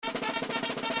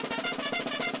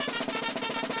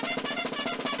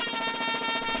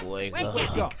Wake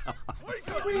Wake up. up. Wake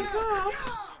up.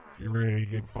 You ready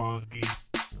to get funky?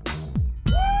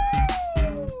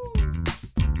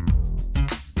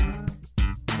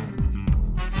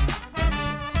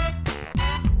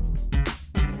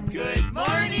 Good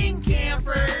morning,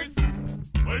 campers.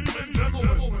 Ladies and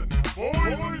gentlemen,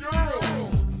 boys and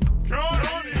girls,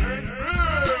 Connie and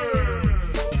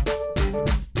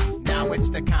Fish! Now it's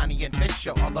the Connie and Fish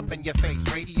show, all up in your face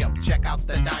radio. Check out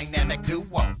the dynamic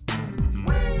duo.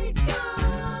 Wake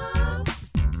up.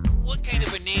 What kind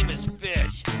of a name is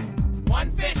Fish?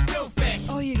 One fish, two fish.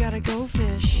 Oh, you gotta go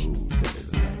fish.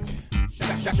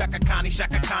 Shaka Connie,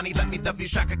 let me W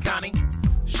Shaka Connie.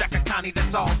 Shaka Connie,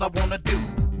 that's all I wanna do.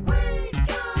 Wake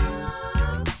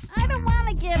up. I don't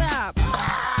wanna get up.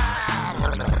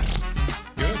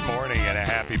 Good morning and a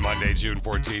happy Monday, June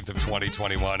 14th of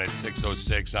 2021 at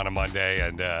 6:06 on a Monday.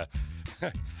 And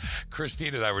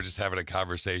Christine and I were just having a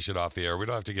conversation off the air. We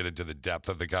don't have to get into the depth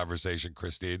of the conversation,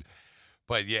 Christine.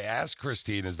 But you ask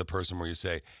Christine as the person where you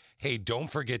say, hey,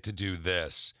 don't forget to do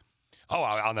this. Oh,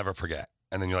 I'll never forget.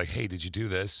 And then you're like, hey, did you do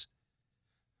this?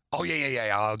 Oh,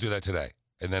 yeah, I'll do that today.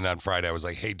 And then on Friday, I was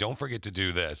like, hey, don't forget to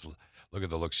do this. Look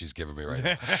at the look she's giving me right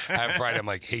now. On Friday, I'm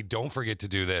like, hey, don't forget to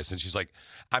do this. And she's like,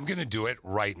 I'm going to do it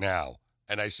right now.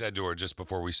 And I said to her just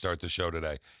before we start the show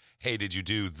today, hey, did you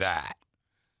do that?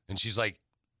 And she's like,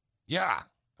 yeah.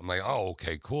 I'm like, oh,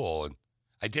 okay, cool. And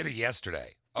I did it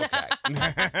yesterday. Okay.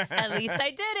 At least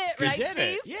I did it, right, Did Steve?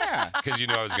 it? Yeah. Because you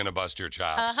know I was going to bust your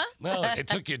chops. Uh-huh. Well, it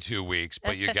took you 2 weeks,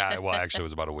 but you got, well, actually, it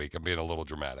was about a week. I'm being a little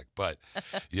dramatic, but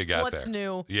you got there. What's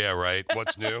new? Yeah, right.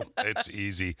 What's new? It's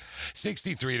easy.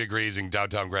 63 degrees in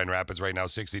downtown Grand Rapids right now,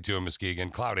 62 in Muskegon,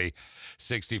 cloudy,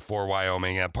 64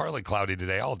 Wyoming, and partly cloudy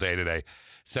today, all day today.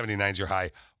 79's your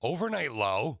high. Overnight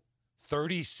low,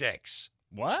 36.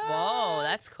 What? Whoa,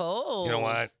 that's cold. You know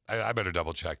what? I better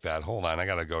double check that. Hold on. I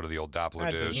got to go to the old Doppler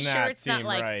That You does dudes. not sure it's not seem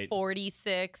like right.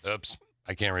 46? Oops.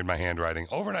 I can't read my handwriting.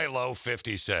 Overnight low,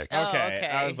 56. Oh, Okay,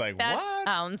 I was like, that what?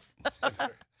 Sounds,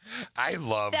 I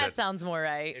love that that. sounds more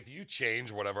right. If you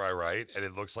change whatever I write and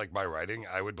it looks like my writing,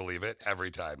 I would believe it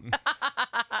every time.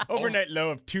 Overnight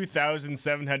low of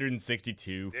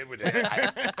 2,762. It would.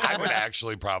 I would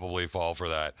actually probably fall for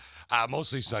that.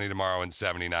 Mostly sunny tomorrow and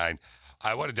 79.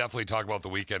 I want to definitely talk about the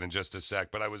weekend in just a sec,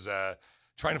 but I was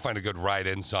trying to find a good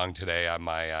ride-in song today on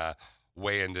my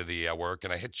way into the work,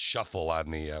 and I hit shuffle on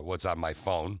the what's on my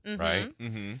phone, right?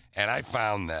 Mm-hmm. And I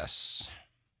found this.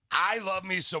 I love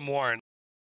me some Warren.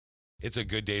 It's a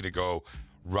good day to go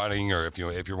running, or if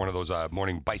you're one of those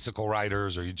morning bicycle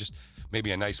riders, or you just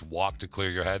maybe a nice walk to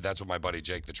clear your head. That's what my buddy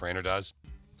Jake the trainer does.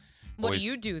 What Always do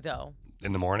you do, though?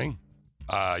 in the morning?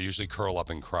 Usually curl up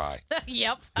and cry.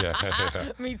 Yep.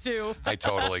 Yeah. Me too. I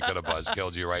totally could have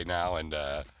buzzkilled you right now, and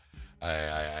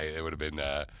it would have been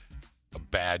a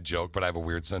bad joke, but I have a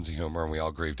weird sense of humor, and we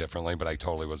all grieve differently. But I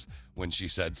totally was, when she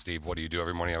said, Steve, what do you do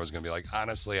every morning? I was going to be like,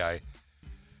 honestly, I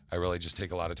really just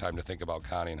take a lot of time to think about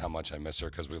Connie and how much I miss her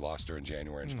because we lost her in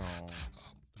January. And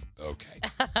okay.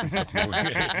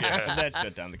 Yeah. That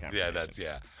shut down the conversation.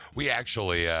 Yeah. We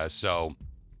actually, so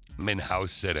I'm in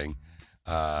house sitting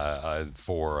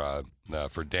for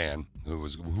Dan, who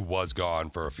was gone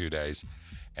for a few days,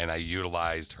 and I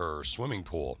utilized her swimming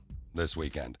pool this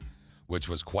weekend, which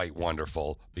was quite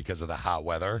wonderful because of the hot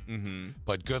weather. Mm-hmm.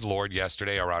 But good Lord,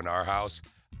 yesterday around our house,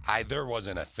 there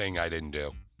wasn't a thing I didn't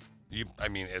do.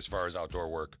 As far as outdoor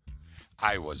work,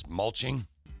 I was mulching,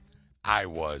 I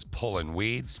was pulling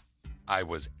weeds, I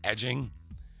was edging,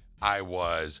 I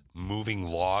was moving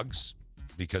logs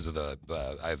because of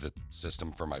I have the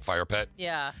system for my fire pit.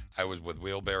 Yeah. I was with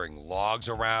wheel-bearing logs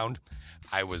around.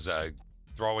 I was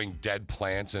throwing dead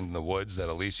plants in the woods that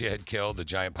Alicia had killed, the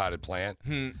giant potted plant.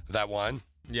 That one.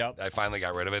 Yep. I finally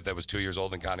got rid of it. That was 2 years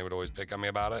old, and Connie would always pick on me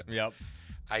about it. Yep.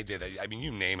 I did.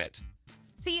 You name it.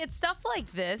 See, it's stuff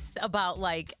like this about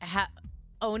like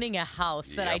owning a house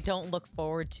that I Yep. don't look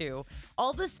forward to.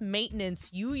 All this maintenance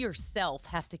you yourself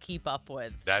have to keep up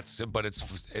with. But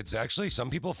it's actually, some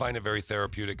people find it very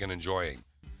therapeutic and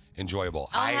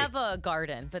enjoyable. I'll have a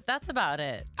garden, but that's about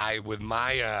it. With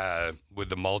my with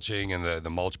the mulching and the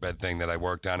mulch bed thing that I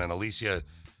worked on, and Alicia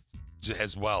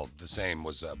as well, the same,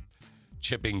 was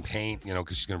chipping paint,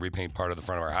 because she's going to repaint part of the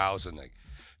front of our house, and like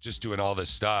just doing all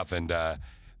this stuff. And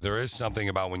there is something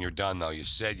about when you're done, though. You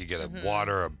sit, you get a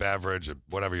water, a beverage,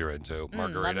 whatever you're into,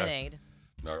 margarita. Lemonade.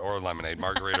 Or lemonade,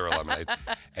 margarita or lemonade.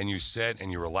 And you sit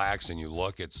and you relax and you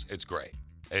look. It's great.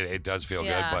 It does feel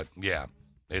good, but yeah,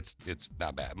 it's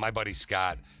not bad. My buddy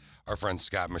Scott, our friend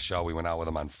Scott and Michelle, we went out with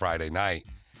them on Friday night,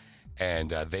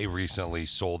 and they recently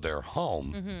sold their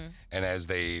home. And as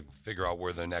they figure out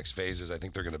where the next phase is, I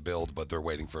think they're going to build, but they're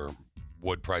waiting for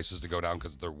wood prices to go down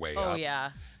because they're way Oh up.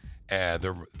 yeah. And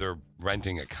they're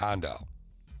renting a condo.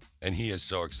 And he is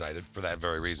so excited for that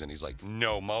very reason. He's like,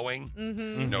 no mowing,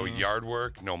 no yard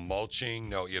work, no mulching,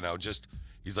 no, just,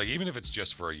 he's like, even if it's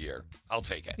just for a year, I'll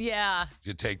take it. Yeah.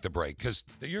 You take the break. Because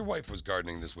your wife was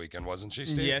gardening this weekend, wasn't she,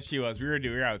 Steve? Yes, she was. We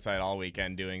were outside all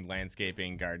weekend doing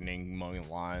landscaping, gardening, mowing the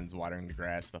lawns, watering the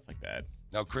grass, stuff like that.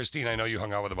 Now, Christine, I know you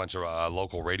hung out with a bunch of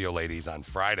local radio ladies on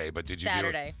Friday, but did you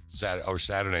Saturday.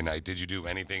 Saturday night, did you do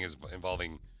anything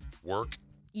involving work?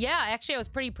 Yeah, actually, I was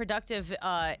pretty productive.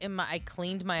 I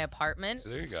cleaned my apartment, So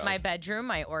there you go. my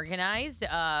bedroom. I organized.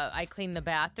 I cleaned the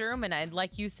bathroom, and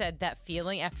like you said, that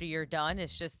feeling after you're done,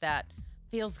 it's just that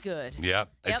feels good. Yeah,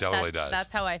 it totally does.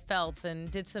 That's how I felt, and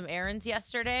did some errands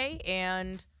yesterday,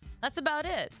 and that's about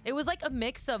it. It was like a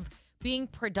mix of being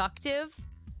productive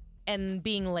and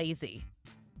being lazy.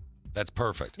 That's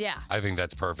perfect. Yeah. I think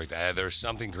that's perfect. There's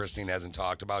something Christine hasn't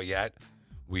talked about yet.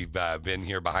 We've been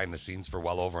here behind the scenes for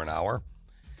well over an hour,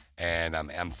 and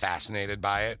I'm fascinated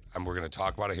by it. We're going to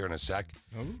talk about it here in a sec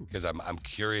because I'm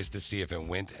curious to see if it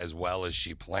went as well as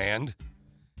she planned.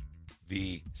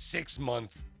 The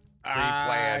 6-month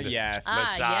pre-planned yes.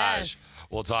 massage. Yes.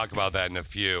 We'll talk about that in a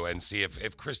few and see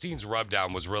if Christine's rub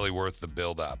down was really worth the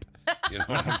build-up. You know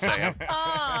what I'm saying?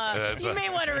 You may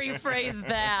want to rephrase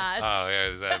that. Oh, yeah.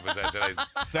 Was that today?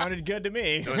 Sounded good to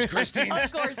me. It was Christine's.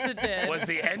 Of course it did. Was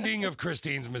the ending of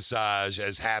Christine's massage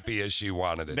as happy as she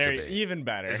wanted it They're to be? even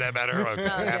better. Is that better? Okay.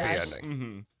 Happy gosh. ending.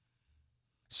 Mm-hmm.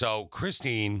 So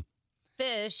Christine,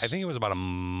 Fish. I think it was about a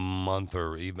month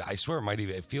or even, I swear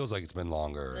it feels like it's been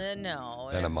longer. No,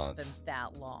 Than a it's month. been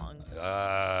that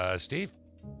long. Steve?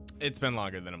 It's been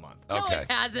longer than a month. No, Okay.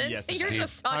 it hasn't. Yes, You're Steve,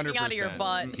 just talking out of your 100%.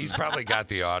 butt. He's probably got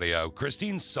the audio.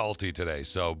 Christine's salty today,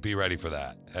 so be ready for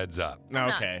that. Heads up. I'm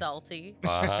Okay. not salty.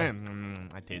 Uh-huh.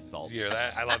 I taste salt. You hear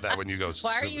that? I love that when you go.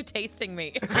 Why are you tasting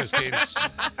me? Christine's,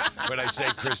 when I say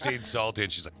Christine's salty,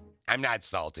 and she's like, I'm not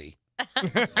salty.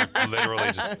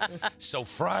 Literally just. So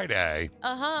Friday,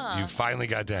 you finally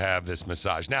got to have this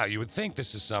massage. Now, you would think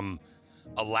this is some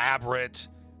elaborate,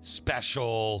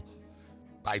 special,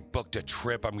 I booked a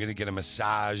trip, I'm going to get a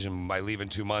massage, and by leaving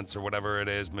 2 months or whatever it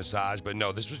is, massage. But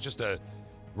no, this was just a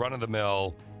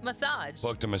run-of-the-mill, Massage.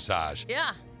 booked a massage.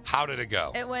 Yeah. How did it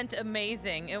go? It went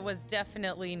amazing. It was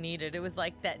definitely needed. It was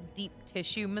like that deep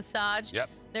tissue massage. Yep.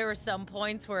 There were some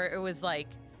points where it was like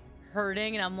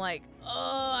hurting, and I'm like,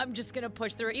 oh, I'm just going to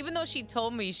push through it. Even though she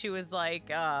told me, she was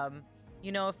like,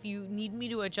 if you need me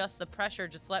to adjust the pressure,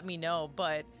 just let me know.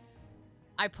 But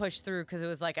I pushed through because it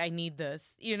was like, I need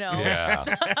this, Yeah.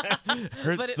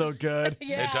 Hurts But so good.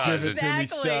 Yeah, It does. Give it to me,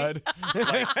 exactly.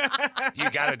 stud. You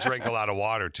got to drink a lot of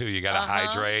water, too. You got to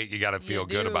hydrate. You got to feel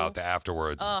good do. about the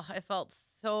afterwards. Oh, it felt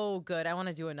so good. I want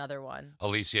to do another one.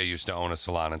 Alicia used to own a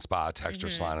salon and spa, Texture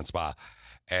Salon and Spa,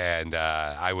 and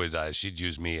she'd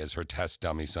use me as her test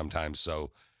dummy sometimes.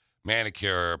 So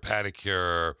manicure,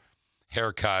 pedicure,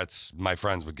 haircuts. My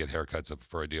friends would get haircuts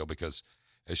for a deal because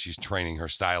as she's training her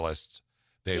stylists,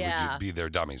 they would be their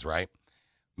dummies, right?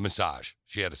 Massage.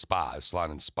 She had a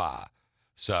salon and spa.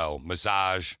 So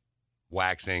massage,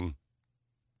 waxing,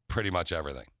 pretty much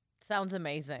everything. Sounds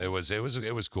amazing. It was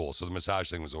cool. So the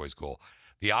massage thing was always cool.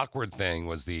 The awkward thing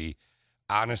was the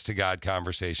honest to God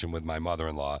conversation with my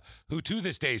mother-in-law, who to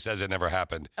this day says it never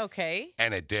happened. Okay.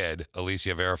 And it did.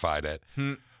 Alicia verified it.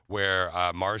 Where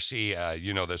Marcy,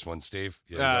 you know this one, Steve?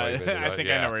 I think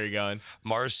I know where you're going.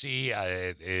 Marcy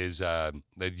it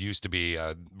used to be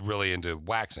really into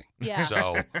waxing. Yeah.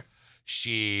 So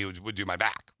she would do my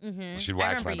back. Mm-hmm. She'd wax I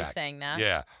remember my you back. saying that.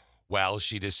 Yeah. Well,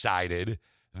 she decided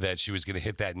that she was going to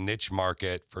hit that niche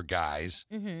market for guys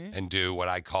and do what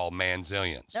I call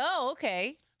manzillions. Oh,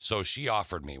 okay. So she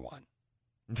offered me one.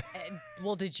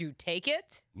 Well, did you take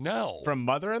it? No. From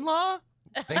mother-in-law?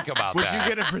 Think about Would that.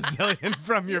 you get a Brazilian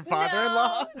from your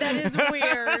father-in-law? No, that is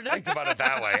weird. Think about it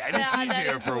that way. And it's Yeah, that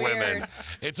easier is for weird. women.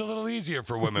 It's a little easier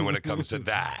for women when it comes to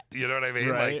that. You know what I mean?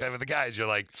 Right. Like with the guys, you're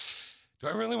like, do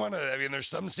I really want to? I mean, there's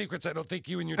some secrets I don't think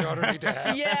you and your daughter need to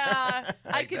have. Yeah, I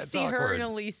Like, could that's see her awkward. and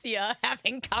Alicia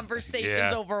having conversations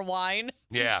Yeah. over wine.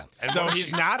 Yeah. And So what he's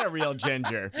she- not a real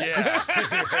ginger. Yeah.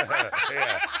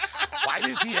 Yeah. Why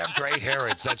does he have gray hair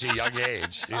at such a young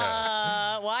age?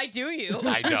 Yeah. Why do you?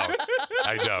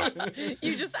 I don't.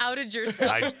 You just outed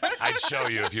yourself. I'd show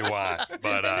you if you want,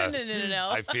 but no.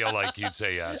 I feel like you'd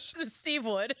say yes. Steve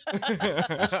would.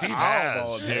 Steve I'll has.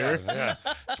 volunteer. Yeah.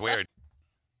 It's weird.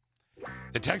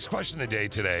 The text question of the day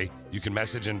today, you can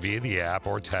message in via the app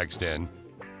or text in.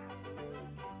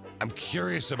 I'm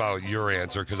curious about your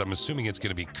answer because I'm assuming it's going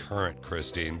to be current,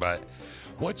 Christine, but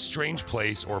what strange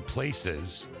place or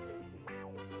places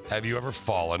have you ever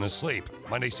fallen asleep?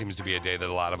 Monday seems to be a day that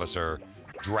a lot of us are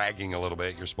dragging a little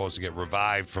bit. You're supposed to get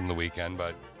revived from the weekend,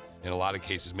 but in a lot of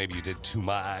cases, maybe you did too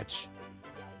much.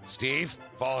 Steve,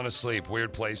 falling asleep,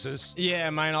 weird places? Yeah,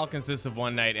 mine all consists of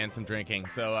one night and some drinking.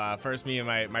 So first, me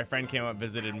and my friend came up,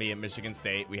 visited me at Michigan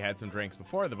State. We had some drinks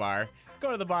before the bar.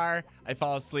 Go to the bar. I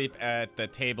fall asleep at the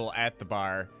table at the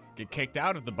bar. Get kicked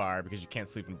out of the bar because you can't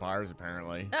sleep in bars,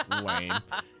 apparently. Lame.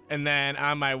 And then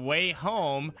on my way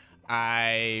home,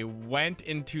 I went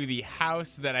into the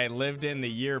house that I lived in the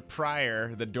year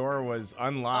prior. The door was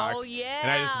unlocked. Oh, yeah.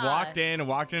 And I just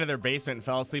walked into their basement and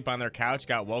fell asleep on their couch,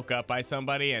 got woke up by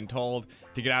somebody and told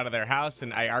to get out of their house.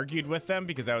 And I argued with them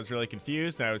because I was really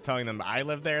confused. And I was telling them I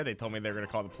lived there. They told me they were going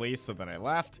to call the police, so then I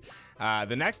left.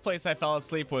 The next place I fell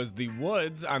asleep was the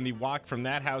woods on the walk from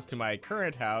that house to my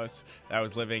current house that I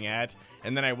was living at.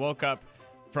 And then I woke up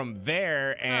from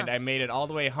there and I made it all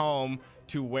the way home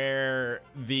to where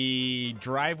the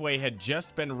driveway had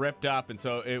just been ripped up, and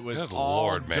so it was Good all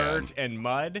Lord, man. dirt and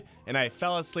mud, and I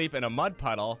fell asleep in a mud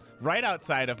puddle right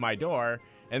outside of my door,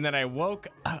 and then I woke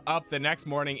up the next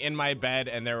morning in my bed,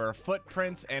 and there were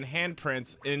footprints and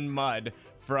handprints in mud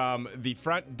from the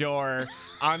front door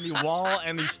on the wall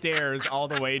and the stairs all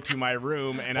the way to my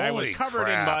room, and I was Holy covered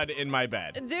crap. in mud in my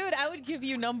bed. Dude, I would give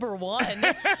you number one.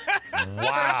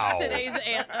 Wow. Today's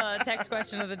text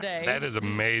question of the day. That is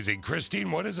amazing.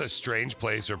 Christine, what is a strange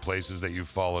place or places that you've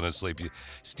fallen asleep?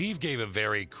 Steve gave a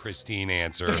very Christine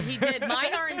answer. He did.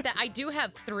 Mine aren't that. I do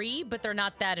have 3, but they're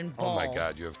not that Oh involved. my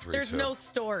God, you have 3 There's too. no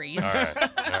stories. All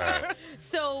right.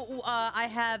 So I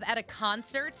have at a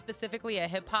concert, specifically a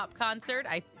hip hop concert,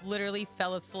 I literally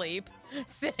fell asleep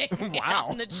sitting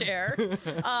in the chair.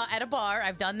 At a bar,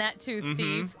 I've done that too,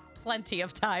 Steve, plenty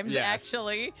of times Yes.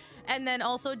 actually. And then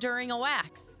also during a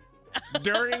wax.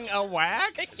 During a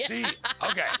wax? See,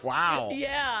 okay. Wow.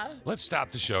 Yeah. Let's stop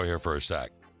the show here for a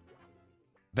sec.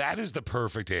 That is the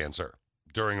perfect answer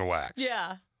during a wax.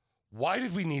 Yeah. Why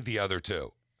did we need the other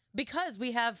 2? Because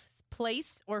we have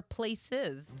place or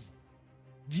places.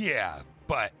 Yeah,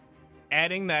 but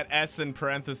Adding that S in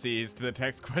parentheses to the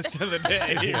text question of the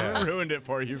day ruined it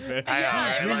for you, Fish.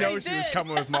 I you like- know she was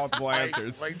coming with multiple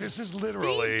answers. like this is Steve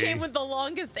literally. came with the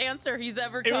longest answer he's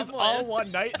ever It come was with. all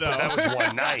one night, though. But that was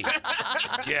one night.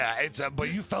 Yeah, it's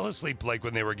but you fell asleep like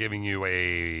when they were giving you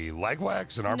a leg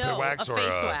wax, an armpit no, wax, a or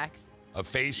face wax. a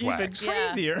face Even wax.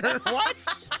 crazier. What?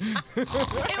 It's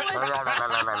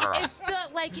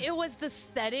it was the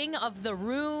setting of the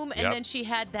room, and Yep. then she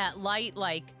had that light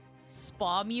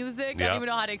spa music. I Yep. don't even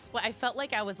know how to explain. I felt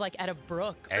like I was at a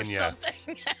brook or Enya. something,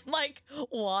 and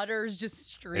water's just It's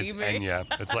streaming. Enya.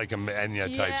 It's like an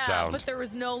Enya type Yeah, sound. but there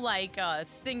was no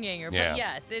singing or. Yeah. But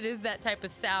yes, it is that type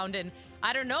of sound, and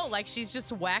I don't know, she's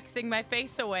just waxing my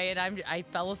face away, and I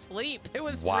fell asleep. It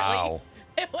was Wow.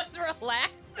 It was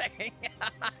relaxing.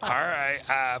 All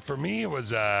right. For me, it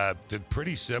was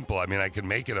pretty simple. I mean, I could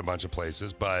make it a bunch of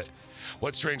places, but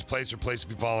what strange place or place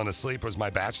have you fallen asleep was my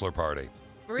bachelor party.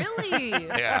 Really?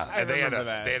 Yeah, I and they had remember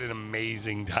that. they had an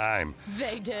amazing time.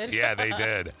 They did. Yeah, they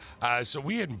did. So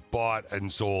we had bought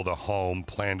and sold a home,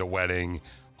 planned a wedding,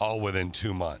 all within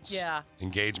 2 months. Yeah.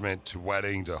 Engagement to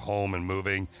wedding to home and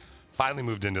moving. Finally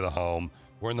moved into the home.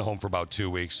 We're in the home for about 2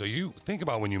 weeks. So you think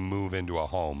about when you move into a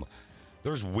home,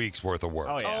 there's weeks worth of work.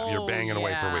 Oh, yeah. You're banging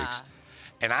away for yeah. weeks.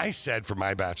 And I said for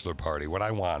my bachelor party, what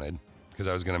I wanted, because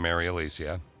I was going to marry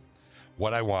Alicia,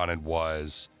 what I wanted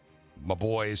was my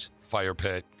boys, fire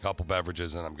pit, couple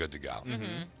beverages, and I'm good to go.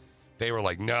 Mm-hmm. They were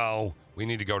like, no, we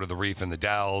need to go to the Reef in the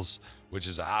Dells, which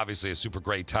is obviously a super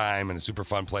great time and a super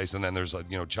fun place. And then there's,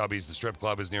 Chubby's, the strip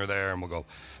club is near there, and we'll go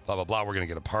blah, blah, blah. We're going to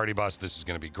get a party bus. This is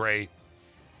going to be great.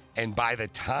 And by the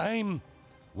time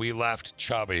we left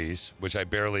Chubby's, which I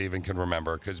barely even can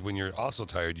remember, because when you're also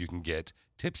tired, you can get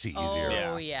tipsy easier.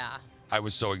 Oh, yeah. I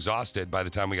was so exhausted by the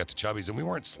time we got to Chubby's, and we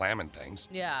weren't slamming things.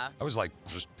 Yeah. I was like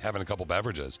just having a couple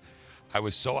beverages. I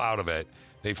was so out of it.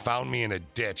 They found me in a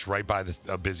ditch right by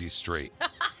a busy street.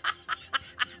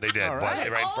 They did, All right.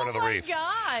 right in front of the Reef. Oh,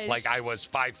 my gosh. Like I was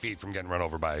 5 feet from getting run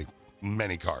over by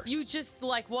many cars. You just,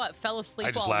 fell asleep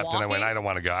I just while left and I went, walking? I don't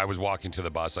want to go. I was walking to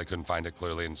the bus. I couldn't find it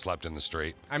clearly and slept in the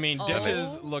street. I mean, Oh.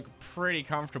 ditches look pretty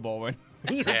comfortable when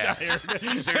you're Yeah.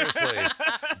 tired. Seriously.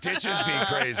 Ditches be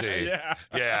crazy. Yeah.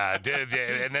 Yeah, did.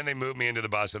 And then they moved me into the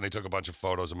bus and they took a bunch of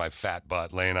photos of my fat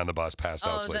butt laying on the bus, passed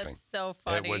out Oh, sleeping. that's so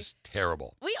funny. It was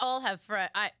terrible. We all have friends.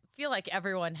 I feel like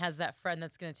everyone has that friend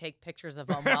that's going to take pictures of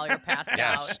them while you're passed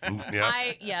Yes. out.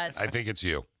 Yep. Yes. I think it's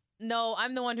you. No,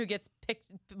 I'm the one who gets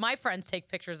picked. My friends take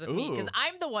pictures of me because Ooh.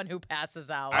 I'm the one who passes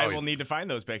out. I will need to find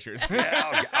those pictures.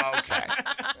 Yeah, okay.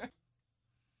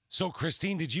 So,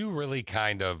 Christine, did you really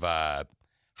kind of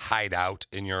hide out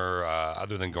in your,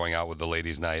 other than going out with the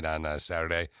ladies' night on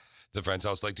Saturday, the friend's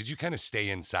house. Like, did you kind of stay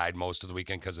inside most of the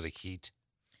weekend because of the heat?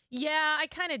 Yeah, I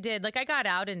kind of did. Like, I got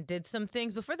out and did some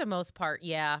things, but for the most part,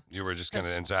 yeah. You were just kind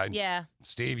of inside? Yeah.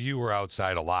 Steve, you were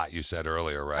outside a lot, you said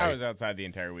earlier, right? I was outside the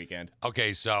entire weekend.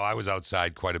 Okay, so I was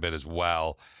outside quite a bit as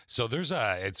well. So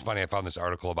it's funny, I found this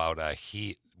article about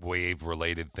heat wave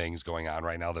related things going on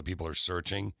right now that people are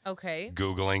searching. Okay.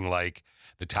 Googling, like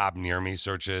the top near me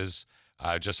searches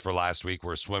just for last week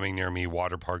were swimming near me,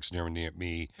 water parks near me,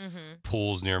 Mm-hmm.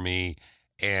 pools near me,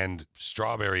 and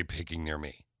strawberry picking near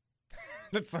me.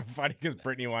 That's so funny because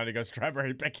Brittany wanted to go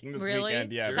strawberry picking this Really?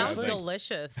 weekend. Yeah, Sounds I was like-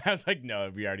 delicious. I was like, no,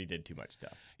 we already did too much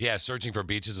stuff. Yeah, searching for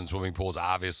beaches and swimming pools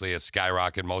obviously has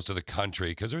skyrocketed most of the country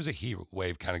because there's a heat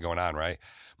wave kind of going on, right?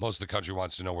 Most of the country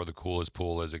wants to know where the coolest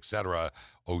pool is, etc.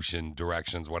 Ocean,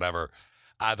 directions, whatever.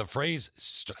 The phrase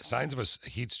signs of a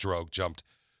heat stroke jumped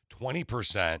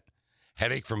 20%.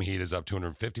 Headache from heat is up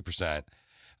 250%.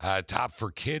 Top for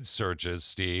kids searches,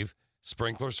 Steve.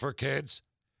 Sprinklers for kids.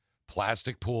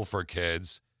 Plastic pool for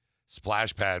kids.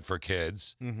 Splash pad for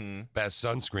kids. Mm-hmm. Best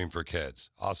sunscreen for kids.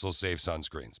 Also safe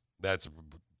sunscreens. That's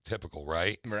typical,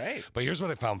 right? Right. But here's what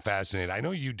I found fascinating. I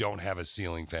know you don't have a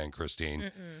ceiling fan, Christine.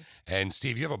 Mm-mm. And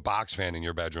Steve, you have a box fan in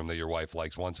your bedroom that your wife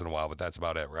likes once in a while, but that's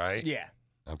about it, right? Yeah.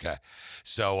 Okay.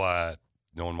 So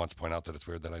no one wants to point out that it's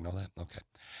weird that I know that? Okay.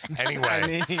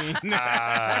 Anyway.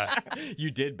 I mean, you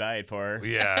did buy it for her.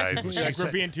 Yeah. She's she like, we're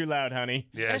said- being too loud, honey.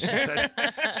 Yeah, she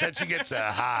said she gets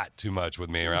hot too much with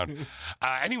me around.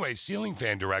 Anyway, ceiling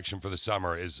fan direction for the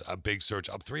summer is a big search,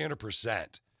 up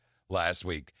 300% last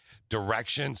week.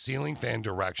 Ceiling fan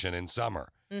direction in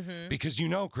summer. Mm-hmm. Because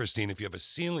Christine, if you have a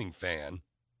ceiling fan,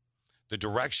 the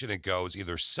direction it goes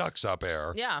either sucks up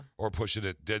air Yeah. or pushes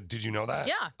it. Did you know that?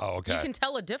 Yeah. Oh, okay. You can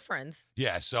tell a difference.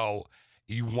 Yeah, so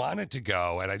you want it to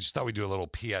go, and I just thought we'd do a little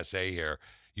PSA here.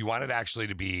 You want it actually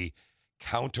to be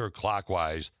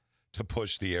counterclockwise to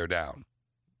push the air down.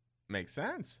 Makes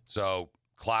sense. So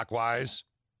clockwise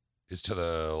is to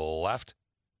the left,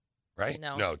 right?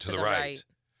 No, to the right.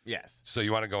 Yes. So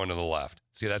you want to go into the left.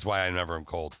 See, that's why I never am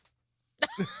cold.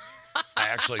 I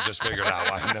actually just figured out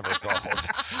why I'm never cold.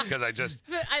 Because I just...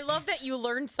 But I love that you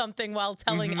learned something while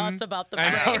telling us about the I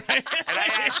brain. know, right? And I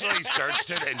actually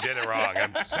searched it and did it wrong.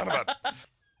 I'm son of a...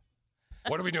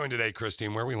 What are we doing today,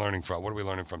 Christine? Where are we learning from? What are we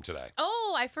learning from today?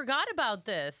 Oh, I forgot about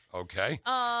this. Okay.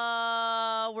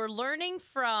 We're learning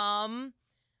from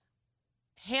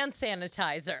hand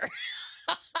sanitizer.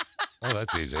 Oh,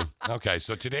 that's easy. Okay,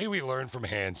 so today we learned from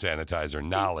hand sanitizer.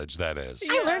 Knowledge, that is.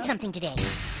 I learned something today.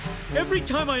 Every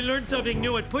time I learn something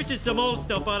new, it pushes some old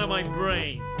stuff out of my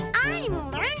brain.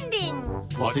 I'm learning.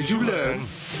 What did you learn?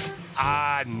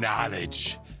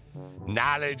 Knowledge.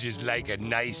 Knowledge is like a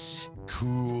nice,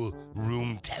 cool,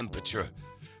 room temperature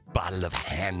bottle of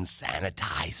hand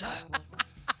sanitizer.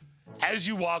 As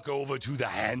you walk over to the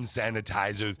hand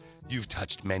sanitizer, you've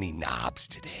touched many knobs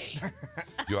today.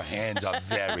 Your hands are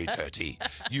very dirty.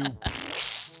 You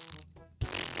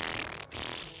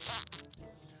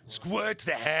squirt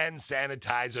the hand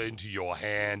sanitizer into your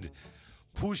hand,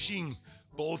 pushing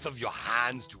both of your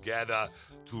hands together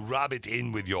to rub it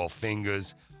in with your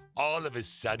fingers. All of a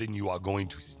sudden, you are going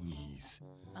to sneeze.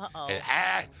 Uh-oh.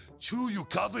 And you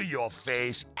cover your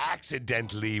face,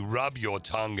 accidentally rub your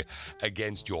tongue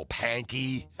against your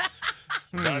panky,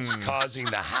 thus causing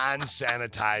the hand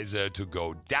sanitizer to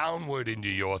go downward into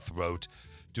your throat,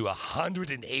 do a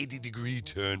 180-degree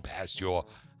turn past your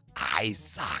eye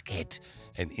socket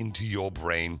and into your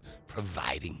brain,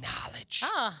 providing knowledge.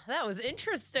 Ah, that was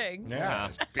interesting. Yeah.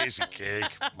 It's a piece of cake.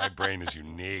 My brain is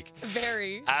unique.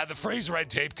 Very. The phrase red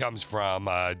tape comes from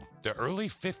the early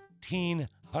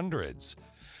 1500s.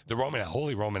 The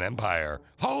Holy Roman Empire.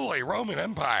 Holy Roman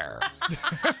Empire.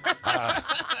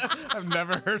 I've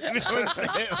never heard anyone say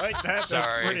it like that. Sorry.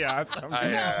 That's pretty awesome.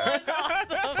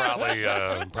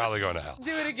 Probably going to hell.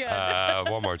 Do it again.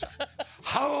 One more time.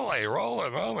 Holy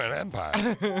Roman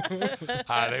Empire.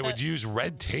 They would use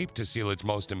red tape to seal its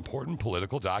most important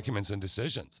political documents and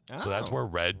decisions. So that's Oh. where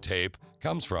red tape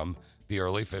comes from, the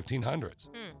early 1500s.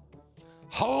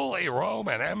 Holy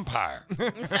Roman Empire.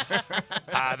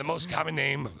 The most common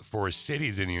name for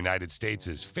cities in the United States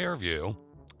is Fairview.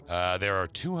 There are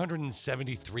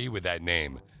 273 with that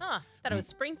name. Huh. Thought it was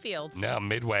Springfield. No,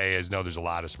 Midway is there's a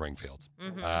lot of Springfields.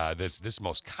 This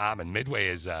most common. Midway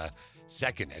is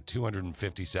second at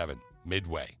 257.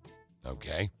 Midway.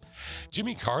 Okay.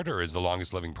 Jimmy Carter is the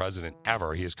longest living president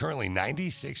ever. He is currently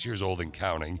 96 years old and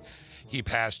counting. He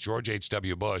passed George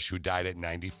H.W. Bush, who died at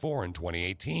 94 in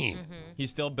 2018. He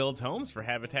still builds homes for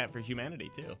Habitat for Humanity,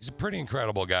 too. He's a pretty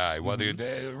incredible guy. Whether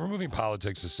you're removing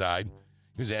politics aside,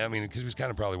 because he was kind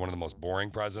of probably one of the most boring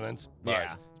presidents. But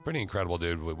Yeah. pretty incredible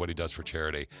dude with what he does for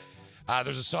charity.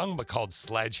 There's a song called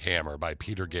 "Sledgehammer" by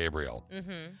Peter Gabriel.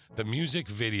 Mm-hmm. The music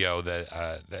video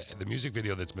the music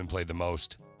video that's been played the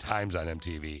most times on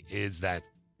MTV is that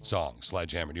song,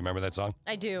 "Sledgehammer." Do you remember that song?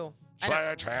 I do.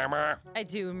 Sledgehammer. I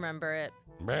do remember it.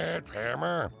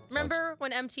 Sledgehammer. Remember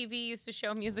when MTV used to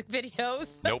show music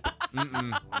videos? Nope.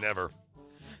 Never.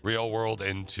 Real world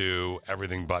into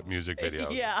everything but music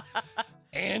videos. Yeah.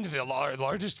 And the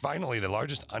largest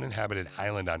uninhabited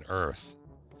island on Earth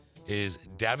is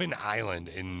Devon Island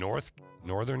in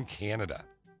northern Canada.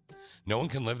 No one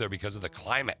can live there because of the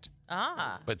climate.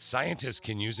 But scientists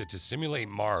can use it to simulate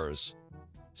Mars.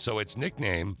 So its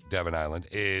nickname, Devon Island,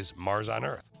 is Mars on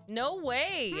Earth. No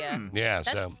way. Yeah,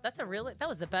 that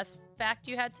was the best fact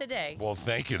you had today. Well,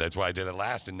 thank you. That's why I did it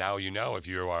last. And now you know if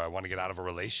you want to get out of a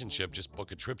relationship, just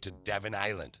book a trip to Devon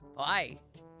Island. Why?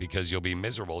 Because you'll be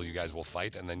miserable. You guys will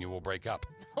fight, and then you will break up.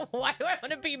 Why do I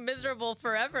want to be miserable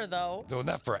forever, though? No,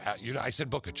 not for I said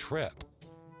book a trip.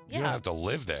 You don't have to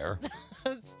live there.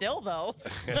 Still, though.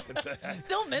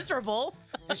 Still miserable.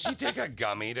 Did she take a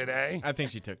gummy today? I think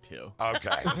she took 2.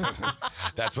 Okay.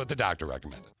 That's what the doctor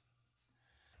recommended.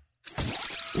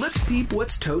 Let's peep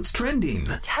what's totes trending.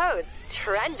 Totes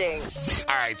trending.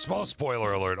 All right, small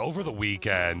spoiler alert. Over the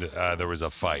weekend, there was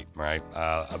a fight, right?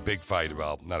 A big fight.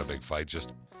 Well, not a big fight,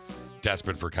 just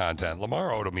desperate for content. Lamar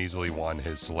Odom easily won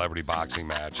his celebrity boxing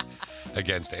match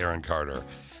against Aaron Carter.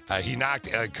 He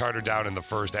knocked Carter down in the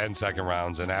first and second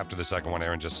rounds, and after the second one,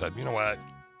 Aaron just said, you know what?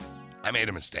 I made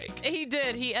a mistake. He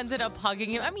did. He ended up hugging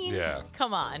him. I mean,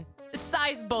 come on.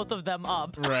 Size both of them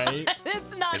up. Right.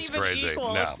 It's not even crazy.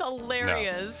 equal. No. It's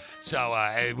hilarious. No. So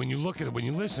when you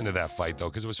listen to that fight, though,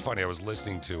 because it was funny, I was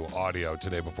listening to audio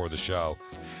today before the show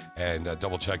and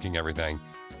double checking everything.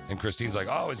 And Christine's like,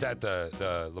 oh, is that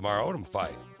the Lamar Odom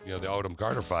fight? You know, the Odom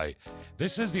Carter fight.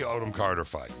 This is the Odom Carter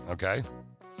fight, okay?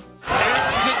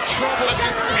 Aaron's in trouble.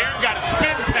 Aaron got a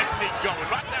spin technique going.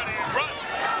 Watch out, Aaron. Run.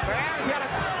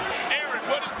 Aaron,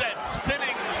 what is that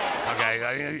spinning?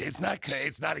 Okay,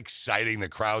 it's not exciting. The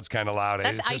crowd's kind of loud.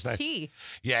 That's Ice-T.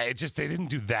 Yeah, they didn't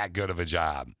do that good of a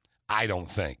job, I don't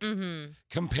think. Mm-hmm.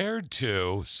 Compared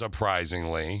to,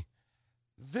 surprisingly,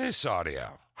 this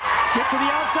audio. Get to the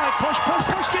outside. Push.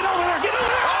 Get over there.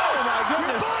 Oh, my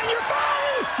goodness.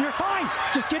 You're fine.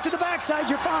 Just get to the backside.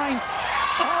 You're fine.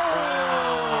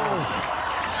 Oh.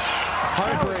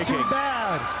 That was too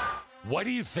bad. What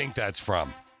do you think that's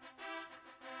from?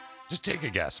 Just take a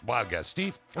guess. Wild guess.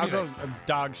 Steve? I'll go a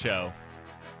dog show.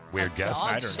 Weird guess? Dog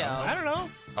I don't show. know. I don't know.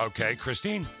 Okay,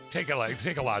 Christine, take a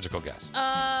logical guess.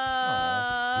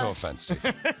 No offense,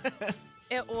 Steve.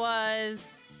 It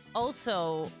was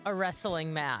also a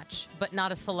wrestling match, but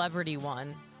not a celebrity one.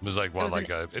 It was like,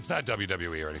 it's not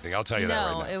WWE or anything. I'll tell you that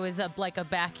right now. No, it was like a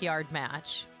backyard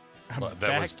match.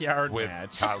 Backyard with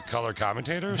match. Color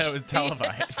commentators? That was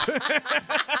televised.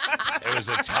 It was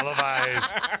a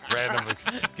televised random.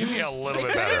 Give me a little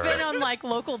bit Could have better. been on like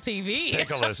local TV. Take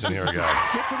a listen. Here we go.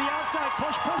 Get to the outside.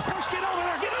 Push. Get over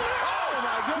there. Oh,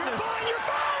 my goodness.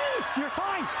 You're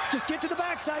fine. Just get to the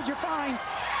backside. You're fine.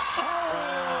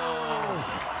 Oh.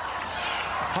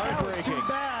 That was too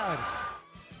bad.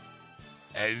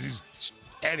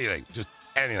 Anything. Just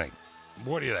anything.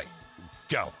 What do you think?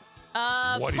 Go.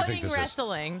 What do you think this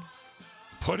wrestling. is?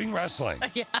 Pudding wrestling.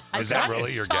 Yeah. Is that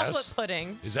really your Chocolate guess?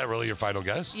 Pudding. Is that really your final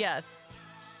guess? Yes.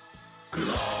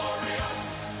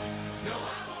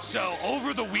 So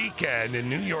over the weekend in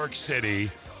New York City,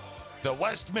 the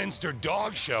Westminster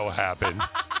Dog Show happened.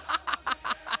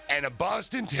 And a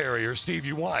Boston Terrier, Steve,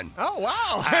 you won. Oh,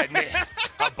 wow.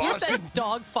 A Boston. You said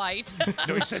dog fight.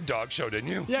 No, you said dog show, didn't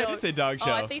you? Yeah, I did say dog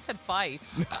show. Oh, I think you said fight.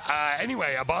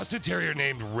 Anyway, a Boston Terrier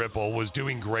named Ripple was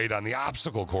doing great on the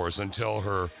obstacle course until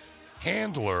her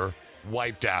handler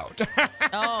wiped out.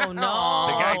 Oh, no.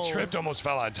 The guy tripped, almost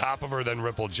fell on top of her, then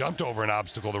Ripple jumped over an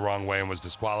obstacle the wrong way and was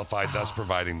disqualified, thus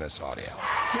providing this audio.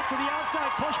 Get to the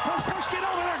outside. Push. Get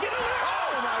over there.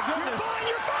 Oh, my goodness.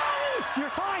 You're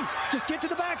fine. Just get to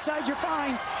the backside. You're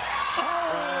fine. Oh.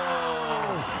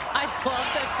 I love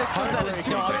that this was at a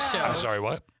dog show. I'm sorry,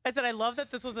 what? I said I love that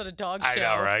this was at a dog show. I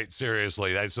know, right?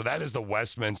 Seriously. So that is the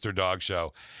Westminster Dog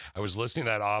Show. I was listening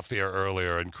to that off the air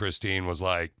earlier, and Christine was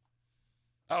like,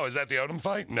 oh, is that the Odom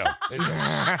fight? No, it's a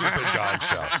stupid dog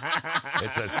show.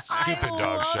 It's a stupid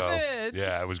dog show. It.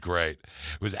 Yeah, it was great.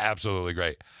 It was absolutely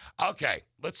great. Okay,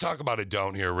 let's talk about a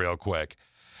don't here real quick.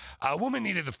 A woman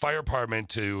needed the fire department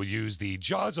to use the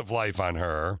jaws of life on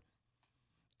her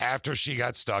after she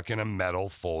got stuck in a metal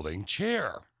folding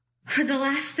chair. For the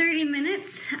last 30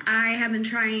 minutes, I have been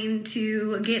trying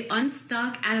to get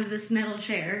unstuck out of this metal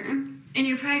chair. and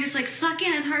you're probably just like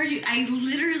sucking as hard as you. I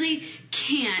literally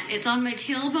can't. It's on my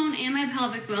tailbone and my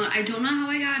pelvic bone. I don't know how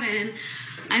I got in.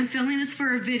 I'm filming this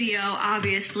for a video,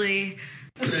 obviously.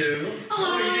 Hello.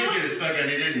 Oh, you did get a suck on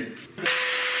it, didn't you?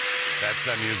 That's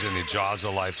them using the jaws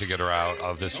of life to get her out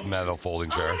of this metal folding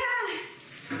chair.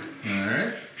 All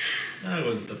right. I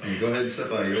wouldn't step on you. Go ahead and step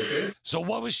out. Are you okay? So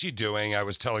what was she doing? I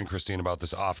was telling Christine about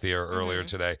this off the air earlier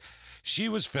today. She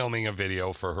was filming a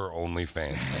video for her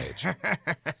OnlyFans page.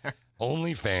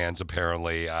 OnlyFans,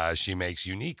 apparently, she makes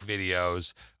unique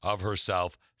videos of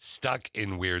herself stuck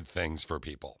in weird things for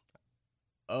people.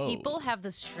 Oh. People have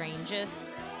the strangest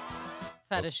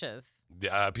fetishes.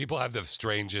 People have the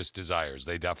strangest desires.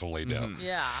 They definitely do.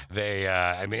 Yeah. They,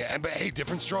 but hey,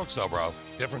 different strokes though, bro.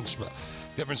 Different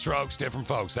strokes, different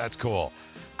folks. That's cool.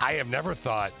 I have never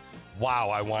thought, wow,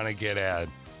 I want to get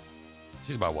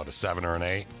she's about, what, a 7 or an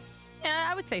 8? Yeah,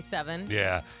 I would say 7.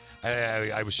 Yeah.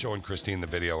 I was showing Christine the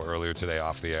video earlier today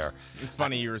off the air. It's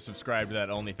funny you were subscribed to that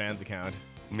OnlyFans account.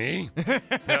 Me?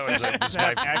 No, it was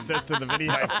my access to the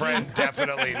video. My friend,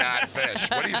 definitely not Fish.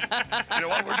 What do you know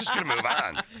what? We're just going to move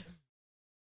on.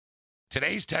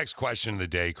 Today's text question of the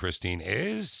day, Christine,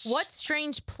 is... What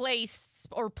strange place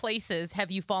or places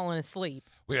have you fallen asleep?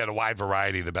 We had a wide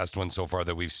variety. The best one so far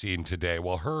that we've seen today,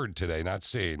 well, heard today, not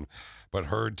seen, but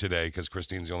heard today, because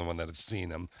Christine's the only one that has seen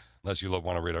him, unless you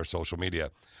want to read our social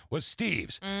media, was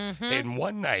Steve's. In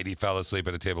one night, he fell asleep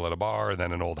at a table at a bar,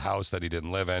 then an old house that he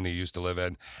didn't live in, he used to live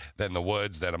in, then the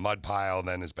woods, then a mud pile,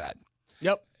 then his bed.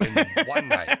 Yep. In one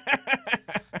night.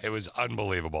 It was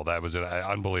unbelievable. That was an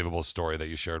unbelievable story that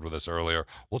you shared with us earlier.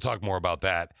 We'll talk more about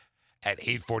that at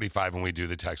 8:45 when we do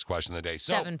the text question of the day.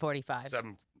 So 7:45.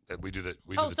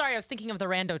 Sorry, I was thinking of the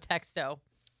rando texto.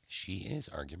 She is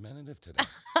argumentative today.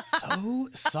 So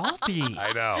salty.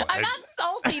 I know. I'm not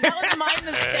salty. That was my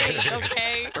mistake,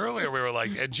 okay? Earlier we were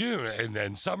like, in June, and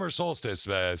then summer solstice,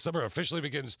 summer officially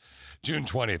begins June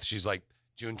 20th. She's like,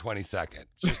 June 22nd.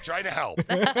 She's trying to help.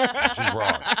 She's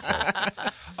wrong. So.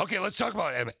 Okay, let's talk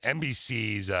about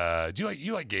NBC's. Do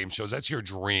you like game shows? That's your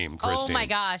dream, Christine. Oh my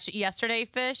gosh! Yesterday,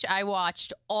 Fish, I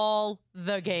watched all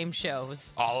the game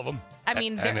shows. All of them. I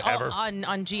mean, ever? on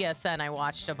GSN, I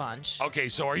watched a bunch. Okay,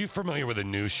 so are you familiar with a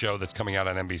new show that's coming out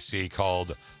on NBC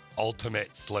called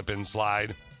Ultimate Slip and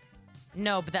Slide?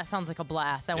 No, but that sounds like a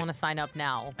blast. I want to sign up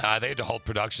now. They had to halt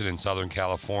production in Southern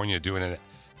California due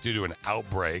to an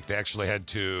outbreak. They actually had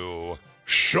to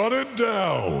shut it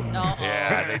down.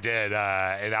 Yeah, they did.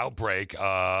 An outbreak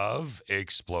of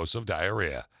explosive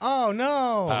diarrhea. Oh,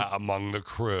 no. Among the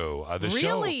crew. The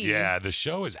really? Show, yeah, the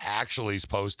show is actually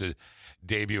supposed to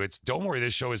debut. Don't worry,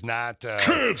 this show is not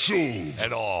canceled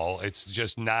at all. It's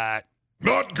just not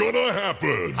gonna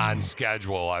happen on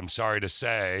schedule. I'm sorry to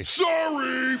say.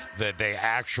 Sorry that they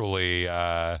actually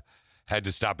had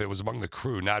to stop. It was among the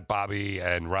crew, not Bobby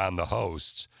and Ron, the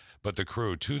hosts, but the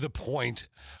crew, to the point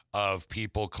of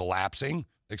people collapsing.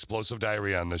 Explosive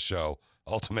diarrhea on this show.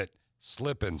 Ultimate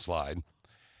Slip and Slide.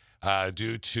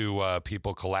 Due to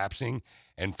people collapsing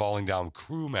and falling down,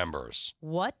 crew members.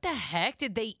 What the heck?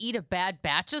 Did they eat a bad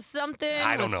batch of something?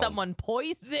 I don't know. Was someone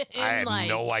poisoned? I have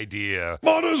no idea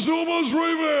Montezuma's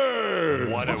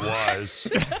revenge! What it was,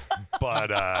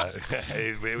 but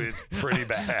it's pretty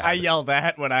bad. I yell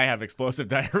that when I have explosive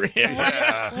diarrhea.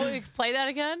 Yeah. Will you play that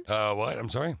again? What? I'm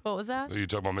sorry? What was that? Are you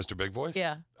talking about Mr. Big Voice?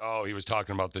 Yeah. Oh, he was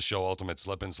talking about the show Ultimate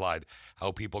Slip and Slide,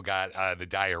 how people got the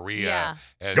diarrhea. Yeah.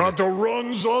 And got the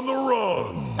runs on the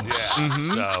run.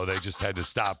 Yeah. So they just had to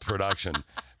stop production,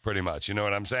 pretty much. You know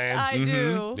what I'm saying? I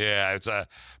do. Yeah, it's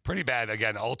pretty bad.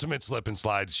 Again, Ultimate Slip and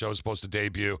Slide show is supposed to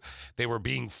debut. They were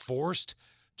being forced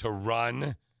to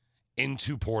run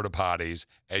into porta potties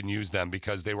and use them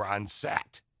because they were on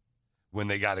set when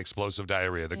they got explosive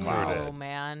diarrhea. The crew did. Oh,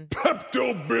 man.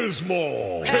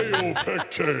 Pepto-Bismol.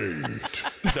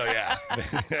 Kaopectate. So, yeah.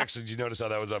 Actually, did you notice how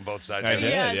that was on both sides? I did,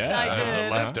 Yes, yeah. I There's did.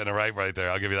 a left and a right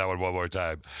there. I'll give you that one more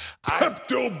time.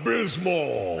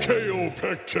 Pepto-Bismol.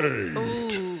 Kaopectate.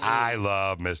 Ooh. I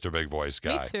love Mr. Big Voice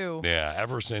Guy. Me too. Yeah,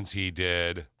 ever since he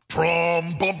did...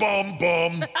 Prom, bum, bum,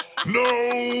 bum.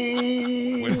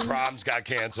 No. When proms got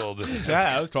canceled. Yeah,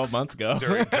 that was 12 months ago.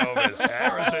 During COVID.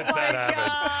 Ever since that happened.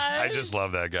 God. I just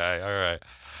love that guy. All right.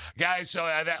 Guys, so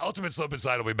that Ultimate Slip and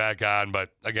Slide will be back on. But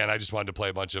again, I just wanted to play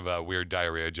a bunch of weird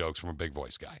diarrhea jokes from a Big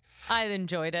Voice Guy. I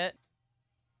enjoyed it.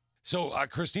 So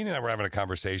Christine and I were having a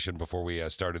conversation before we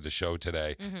started the show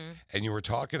today. And you were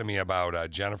talking to me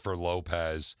about Jennifer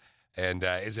Lopez. And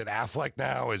is it Affleck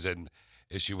now? Is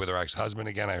she with her ex-husband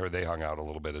again? I heard they hung out a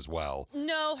little bit as well.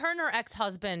 No, her and her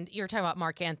ex-husband, you're talking about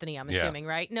Mark Anthony, I'm Yeah. assuming,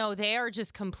 right? No, they are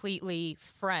just completely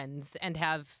friends and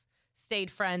have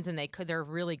stayed friends, and they're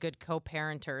really good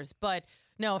co-parenters. But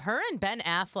No, her and Ben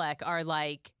Affleck are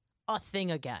like a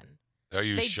thing again. Are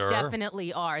you They sure?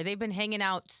 definitely are. They've been hanging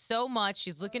out so much.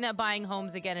 She's looking at buying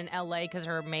homes again in LA because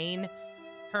her main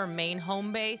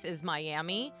home base is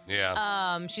Miami.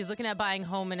 Yeah. She's looking at buying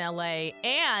home in LA.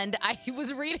 And I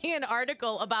was reading an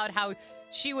article about how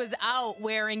she was out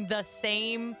wearing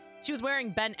she was wearing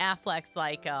Ben Affleck's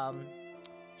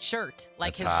shirt, like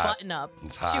That's his hot. button up.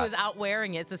 It's She hot. was out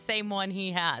wearing it. It's the same one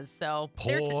he has. So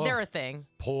they're a thing.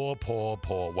 Poor.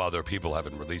 Well, their people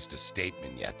haven't released a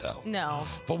statement yet, though. No.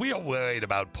 For we are worried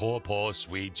about poor,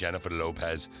 sweet Jennifer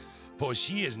Lopez, for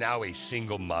she is now a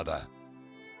single mother.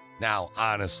 Now,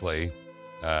 honestly,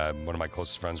 one of my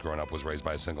closest friends growing up was raised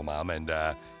by a single mom, and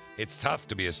it's tough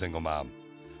to be a single mom.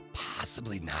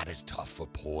 Possibly not as tough for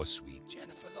poor, sweet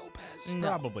Jennifer Lopez. No.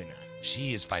 Probably not.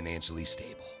 She is financially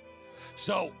stable.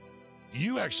 So,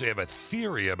 you actually have a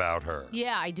theory about her.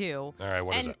 Yeah, I do. All right,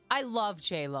 what is and it? I love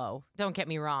J-Lo. Don't get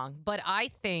me wrong. But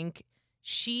I think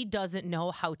she doesn't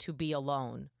know how to be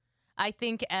alone. I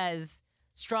think as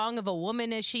strong of a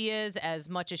woman as she is, as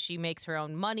much as she makes her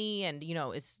own money and,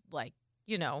 is like,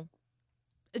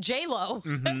 J-Lo,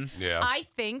 Yeah. I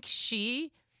think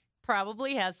she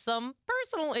probably has some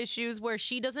personal issues where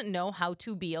she doesn't know how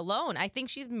to be alone. I think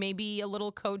she's maybe a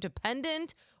little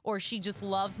codependent, or she just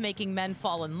loves making men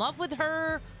fall in love with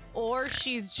her, or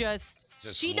she's just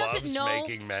she loves doesn't know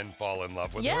making men fall in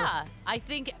love with her. Yeah, I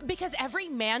think because every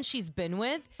man she's been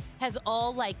with has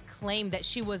all claimed that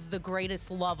she was the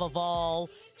greatest love of all.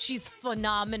 She's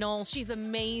phenomenal. She's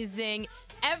amazing.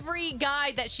 Every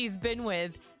guy that she's been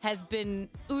with has been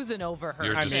oozing over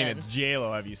her. I mean, it's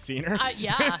J-Lo. Have you seen her?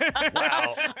 Yeah.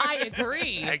 Well, I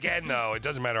agree. Again, though, it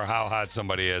doesn't matter how hot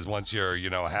somebody is. Once you're,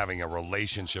 having a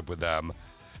relationship with them,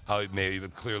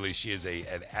 clearly she is an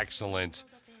excellent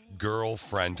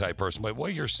girlfriend type person. But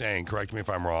what you're saying, correct me if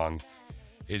I'm wrong,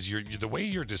 is the way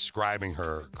you're describing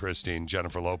her, Christine,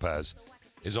 Jennifer Lopez,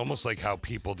 is almost like how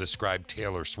people describe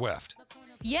Taylor Swift.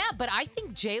 Yeah, but I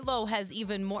think J-Lo has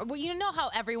even more. Well, you know how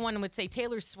everyone would say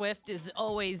Taylor Swift is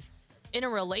always in a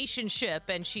relationship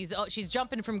and she's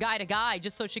jumping from guy to guy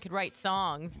just so she could write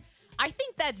songs. I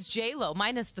think that's J-Lo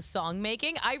minus the song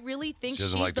making. I really think She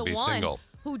doesn't she's like to the be one single.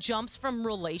 who jumps from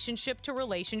relationship to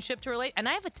relationship to relate. And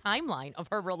I have a timeline of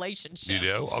her relationship. You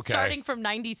do? Okay. Starting from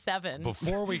 97.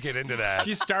 Before we get into that,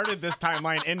 She started this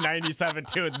timeline in 97,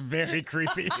 too. It's very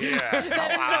creepy. yeah, That is a how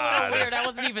little odd. weird. I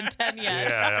wasn't even 10 yet.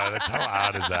 Yeah, no, that's how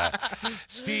odd is that?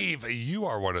 Steve, you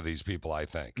are one of these people, I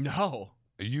think. No.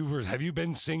 Have you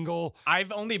been single?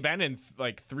 I've only been in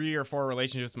 3 or 4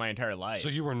 relationships my entire life. So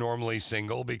you were normally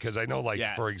single? Because I know,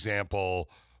 Yes. for example,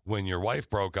 when your wife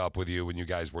broke up with you when you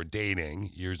guys were dating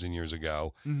years and years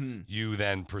ago, you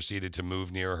then proceeded to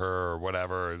move near her or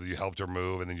whatever. You helped her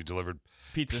move, and then you delivered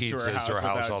pizzas to her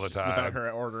house, all the time. without her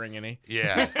ordering any.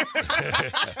 Yeah.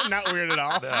 Not weird at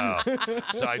all. No.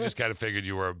 So I just kind of figured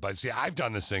you were. But see, I've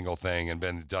done the single thing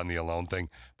and done the alone thing.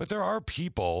 But there are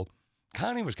people.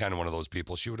 Connie was kind of one of those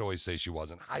people. She would always say she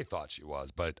wasn't. I thought she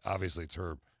was, but obviously it's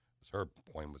her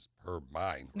point was her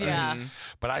mind. Right? Yeah.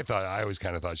 But I always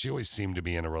kind of thought she always seemed to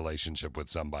be in a relationship with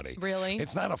somebody. Really?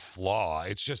 It's not a flaw.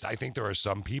 It's just I think there are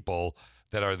some people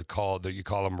that you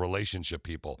call them relationship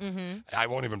people. I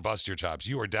won't even bust your chops.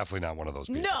 You are definitely not one of those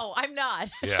people. No, I'm not.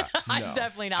 Yeah. I'm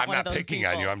definitely not I'm one not of those picking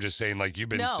people. on you. I'm just saying you've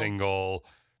been No. single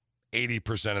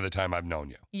 80% of the time I've known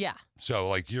you. Yeah.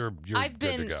 So you're I've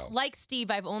good to been go. like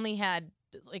Steve. I've only had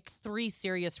 3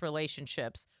 serious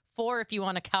relationships. 4 if you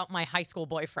want to count my high school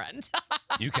boyfriend.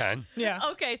 You can. Yeah.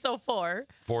 Okay, so 4.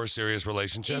 4 serious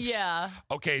relationships? Yeah.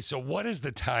 Okay, so what is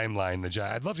the timeline?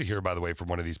 I'd love to hear, by the way, from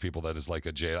one of these people that is like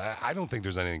a J. I don't think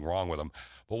there's anything wrong with them,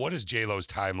 but what is J-Lo's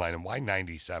timeline and why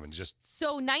 97?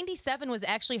 So 97 was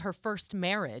actually her first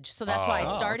marriage. So that's why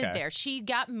I started okay. there. She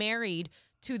got married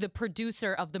to the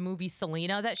producer of the movie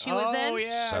Selena that she was in. Oh,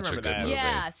 yeah. Such I a remember good that. movie.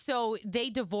 Yeah, so they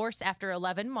divorced after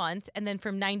 11 months. And then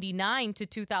from 99 to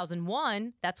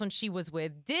 2001, that's when she was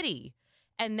with Diddy.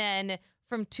 And then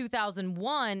from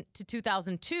 2001 to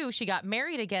 2002, she got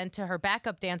married again to her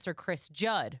backup dancer, Chris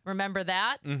Judd. Remember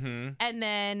that? Mm-hmm. And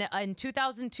then in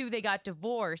 2002, they got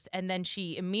divorced. And then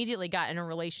she immediately got in a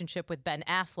relationship with Ben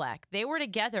Affleck. They were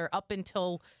together up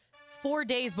until 4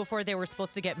 days before they were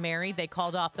supposed to get married. They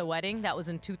called off the wedding. That was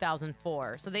in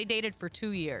 2004. So they dated for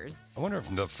 2 years. I wonder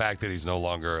if the fact that he's no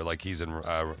longer, he's in,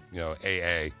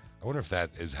 AA I wonder if that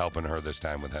is helping her this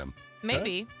time with him.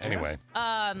 Maybe. Anyway.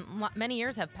 Many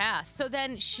years have passed. So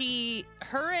then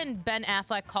her and Ben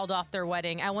Affleck called off their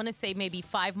wedding. I want to say maybe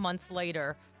 5 months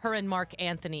later, her and Mark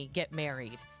Anthony get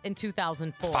married in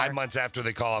 2004. 5 months after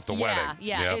they call off the wedding.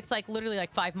 Yeah. Yep. It's like literally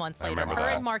like 5 months I later. remember Her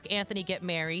that. and Mark Anthony get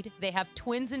married. They have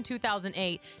twins in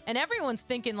 2008. And everyone's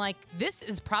thinking like, this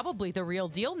is probably the real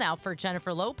deal now for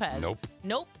Jennifer Lopez.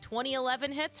 Nope.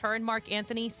 2011 hits. Her and Mark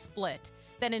Anthony split.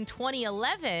 Then in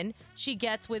 2011, she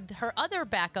gets with her other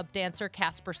backup dancer,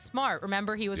 Casper Smart.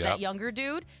 Remember, he was that younger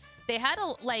dude? They had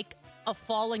a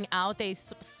falling out. They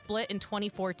split in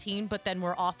 2014, but then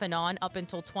were off and on up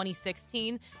until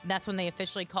 2016. And that's when they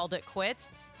officially called it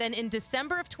quits. Then in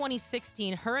December of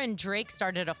 2016, her and Drake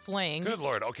started a fling. Good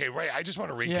Lord. Okay, Ray, I just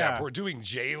want to recap. Yeah. We're doing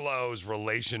J-Lo's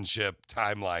relationship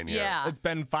timeline here. Yeah. It's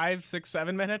been 5, 6,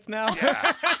 7 minutes now.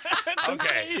 Yeah.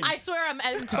 Okay. I swear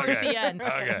I'm towards the end.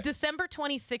 Okay. December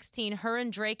 2016, her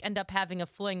and Drake end up having a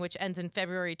fling, which ends in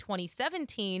February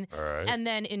 2017. All right. And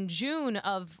then in June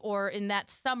in that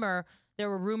summer, there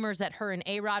were rumors that her and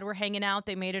A-Rod were hanging out.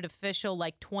 They made it official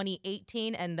like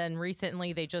 2018. And then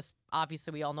recently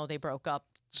obviously we all know they broke up.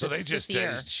 So this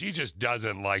year. She just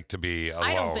doesn't like to be alone.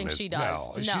 I don't think she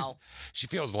does. No. She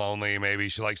feels lonely. Maybe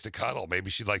she likes to cuddle.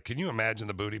 Maybe can you imagine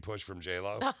the booty push from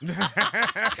J-Lo? Hold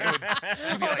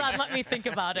on, let me think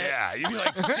about it. Yeah, you'd be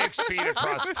like 6 feet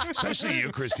across, especially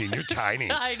you, Christine. You're tiny.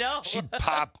 I know.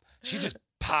 She'd just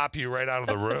pop you right out of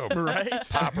the room. Right?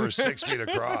 Pop her 6 feet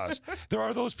across. There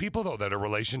are those people, though, that are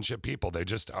relationship people. They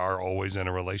just are always in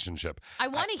a relationship. I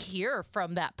want to hear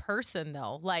from that person,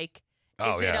 though. Like,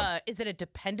 is it a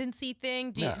dependency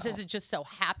thing? Does it just so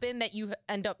happen that you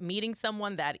end up meeting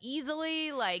someone that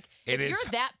easily? Like, if you're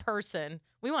that person,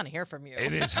 we want to hear from you.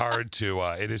 It is hard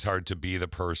to be the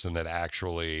person that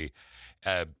actually,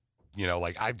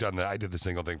 like I did the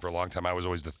single thing for a long time. I was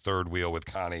always the third wheel with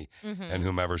Connie and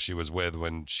whomever she was with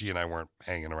when she and I weren't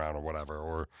hanging around or whatever,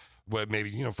 or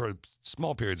maybe, for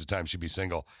small periods of time she'd be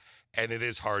single. And it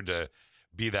is hard to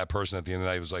be that person at the end of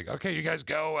the night who's like, okay, you guys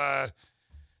go,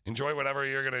 enjoy whatever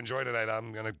you're going to enjoy tonight.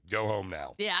 I'm going to go home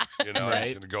now. Yeah. I'm just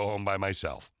going to go home by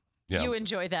myself. Yeah. You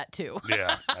enjoy that too.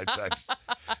 Yeah.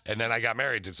 And then I got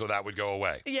married, so that would go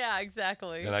away. Yeah,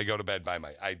 exactly. And I go to bed by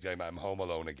I'm home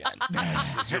alone again.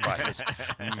 It's your bias.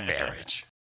 Marriage.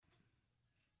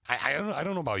 I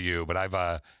don't know about you, but I've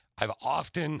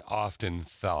often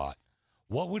thought,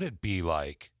 what would it be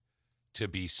like to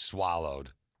be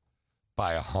swallowed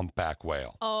by a humpback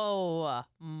whale? Oh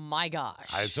my gosh.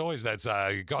 It's always that's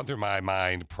gone through my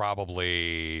mind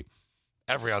probably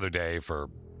every other day for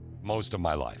most of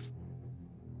my life.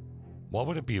 What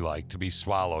would it be like to be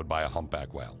swallowed by a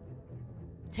humpback whale?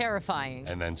 Terrifying.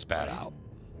 And then spat out.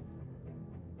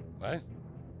 What?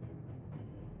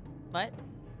 What?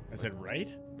 I said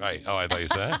right? Right. Oh, I thought you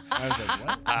said. I was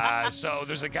like, what? So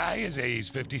there's a guy, he's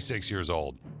 56 years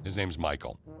old. His name's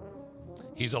Michael.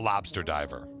 He's a lobster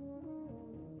diver.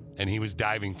 And he was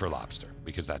diving for lobster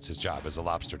because that's his job as a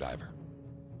lobster diver.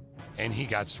 And he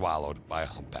got swallowed by a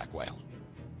humpback whale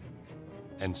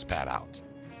and spat out.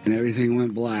 And everything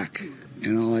went black.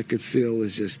 And all I could feel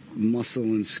was just muscle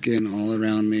and skin all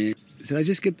around me. Did I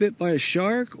just get bit by a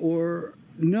shark? Or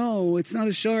no, it's not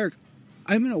a shark.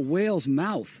 I'm in a whale's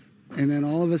mouth. And then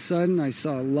all of a sudden I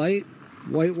saw light,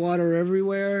 white water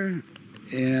everywhere.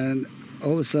 And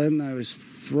all of a sudden I was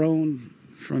thrown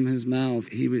from his mouth.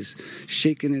 He was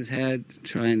shaking his head,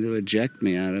 trying to eject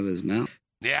me out of his mouth.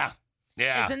 Yeah.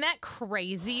 Yeah. Isn't that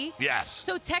crazy? Yes.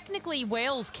 So technically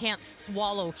whales can't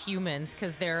swallow humans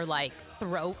because their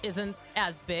throat isn't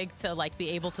as big to be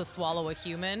able to swallow a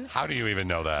human. How do you even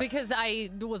know that? Because I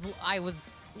was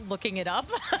looking it up.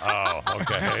 Oh,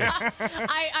 okay.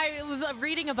 I was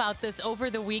reading about this over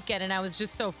the weekend and I was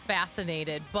just so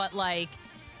fascinated. But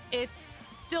it's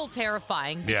still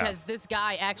terrifying because this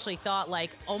guy actually thought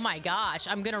oh my gosh,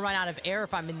 I'm going to run out of air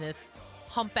if I'm in this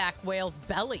humpback whale's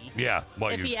belly. Yeah.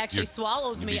 Well, if he actually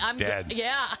swallows me, I'm dead.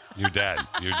 Yeah. You're dead.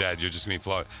 You're dead. You're just going to be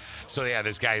floating. So, yeah,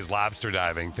 this guy is lobster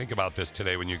diving. Think about this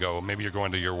today when you go. Maybe you're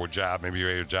going to your job. Maybe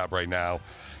you're at your job right now.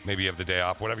 Maybe you have the day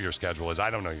off. Whatever your schedule is. I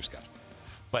don't know your schedule.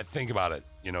 But think about it.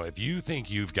 If you think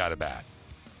you've got it bad,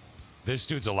 this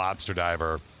dude's a lobster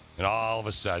diver, and all of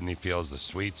a sudden he feels the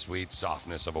sweet, sweet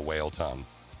softness of a whale tongue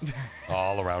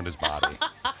all around his body.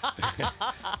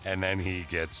 And then he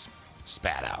gets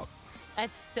spat out.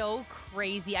 That's so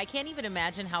crazy. I can't even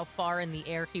imagine how far in the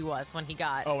air he was when he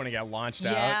got... Oh, when he got launched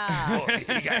out? Yeah. Well, he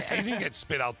didn't get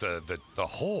spit out the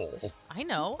hole. I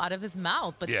know, out of his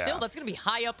mouth, but still, that's going to be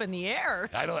high up in the air.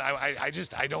 I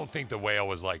don't think the whale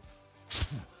was like...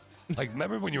 Like,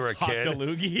 remember when you were a Hot kid?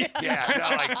 loogie? Yeah,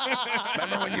 no, like,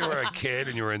 remember when you were a kid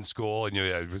and you were in school and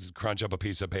you crunch up a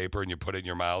piece of paper and you put it in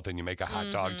your mouth and you make a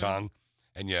hot dog tongue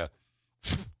and you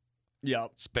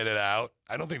spit it out?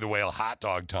 I don't think the whale hot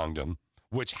dog tongued him,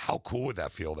 which, how cool would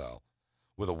that feel, though?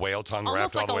 With a whale tongue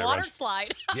Almost wrapped all like the way a water around.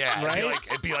 slide. Yeah, Right?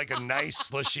 it'd be like a nice,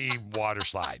 slushy water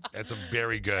slide. That's a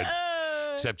very good,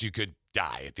 except you could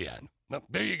die at the end. No,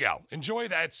 there you go. Enjoy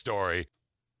that story.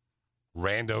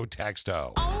 Rando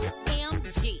Texto.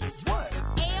 OMG. What?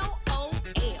 LOL.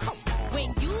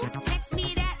 When you text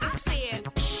me that, I said,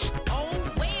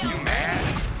 oh, well. You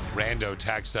mad? Rando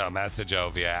Texto.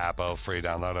 Messaggio via Apple. Free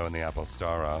download in the Apple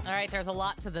Store. All right, there's a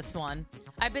lot to this one.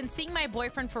 I've been seeing my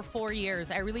boyfriend for 4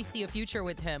 years. I really see a future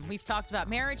with him. We've talked about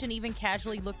marriage and even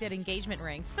casually looked at engagement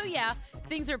rings. So yeah,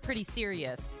 things are pretty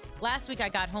serious. Last week I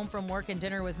got home from work and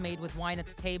dinner was made with wine at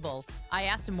the table. I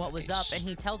asked him what was up and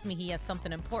he tells me he has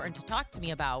something important to talk to me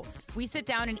about. We sit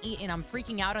down and eat and I'm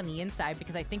freaking out on the inside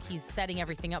because I think he's setting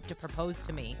everything up to propose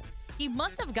to me. He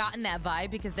must have gotten that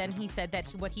vibe because then he said that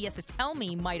what he has to tell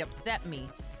me might upset me.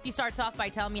 He starts off by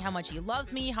telling me how much he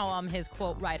loves me, how I'm his,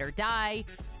 quote, ride or die.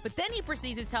 But then he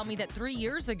proceeds to tell me that 3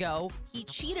 years ago, he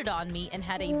cheated on me and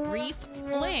had a brief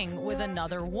fling with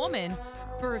another woman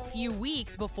for a few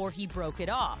weeks before he broke it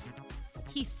off.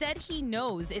 He said he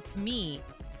knows it's me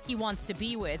he wants to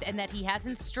be with and that he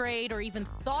hasn't strayed or even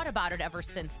thought about it ever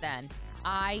since then.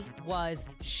 I was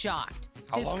shocked.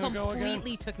 How This long ago again?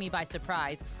 completely took me by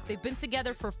surprise. They've been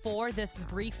together for 4. This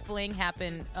brief fling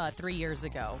happened 3 years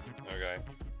ago. Okay.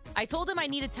 I told him I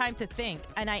needed time to think,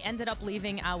 and I ended up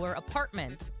leaving our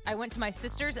apartment. I went to my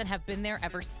sister's and have been there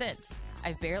ever since.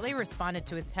 I've barely responded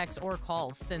to his texts or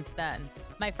calls since then.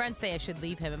 My friends say I should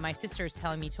leave him, and my sister is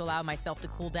telling me to allow myself to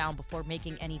cool down before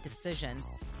making any decisions.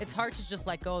 It's hard to just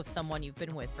let go of someone you've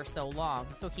been with for so long.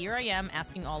 So here I am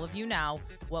asking all of you now,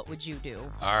 what would you do?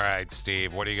 All right,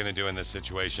 Steve, what are you going to do in this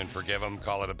situation? Forgive him,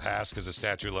 call it a pass because of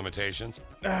statute of limitations?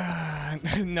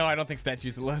 No, I don't think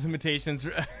statutes of limitations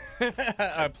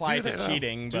apply Do they, to though?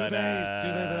 cheating. Do But they,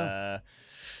 though?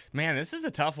 man, this is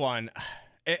a tough one.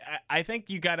 I think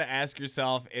you got to ask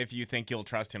yourself if you think you'll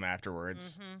trust him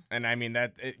afterwards. And I mean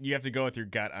you have to go with your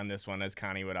gut on this one, as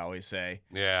Connie would always say.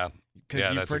 Yeah. Because Yeah,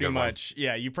 you that's a pretty good one. much,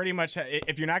 you pretty much,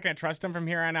 if you're not going to trust him from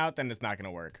here on out, then it's not going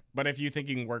to work. But if you think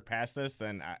you can work past this,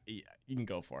 then you can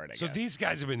go for it, I So guess. these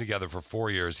guys have been together for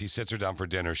 4 years. He sits her down for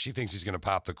dinner. She thinks he's going to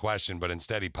pop the question, but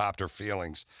instead he popped her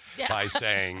feelings by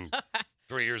saying,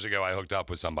 3 years ago, I hooked up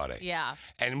with somebody. Yeah.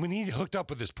 And when he hooked up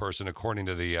with this person, according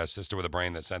to the sister with a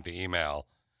brain that sent the email,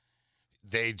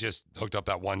 they just hooked up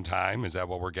that one time. Is that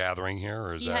what we're gathering here?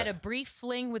 Or is He that... had a brief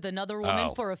fling with another woman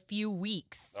Oh. for a few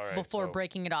weeks All right, before so-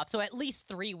 breaking it off. So at least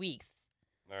 3 weeks.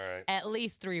 All right. At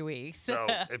least 3 weeks. So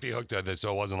if he hooked up this,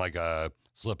 so it wasn't like a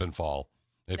slip and fall,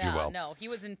 if you will. No, he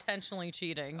was intentionally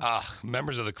cheating.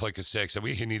 Members of the Click of Six, and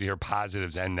we need to hear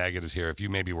positives and negatives here. If you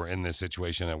maybe were in this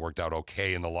situation and it worked out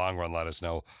okay in the long run, let us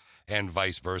know, and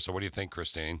vice versa. What do you think,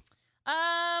 Christine?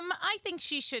 I think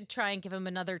she should try and give him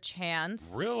another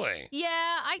chance. Really? Yeah,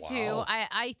 I do. Wow.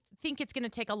 I think it's going to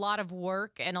take a lot of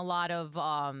work and a lot of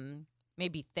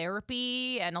maybe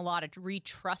therapy and a lot of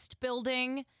trust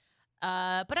building.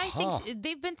 But I think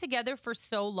they've been together for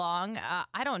so long.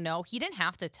 I don't know. He didn't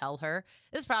have to tell her.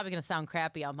 This is probably going to sound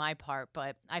crappy on my part,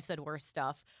 but I've said worse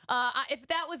stuff. If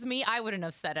that was me, I wouldn't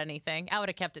have said anything. I would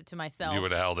have kept it to myself. You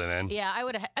would have held it in? Yeah, I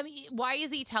would have. I mean, why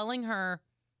is he telling her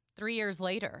 3 years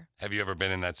later? Have you ever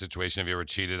been in that situation? Have you ever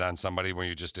cheated on somebody where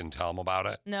you just didn't tell them about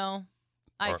it? No,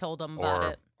 I Or- told him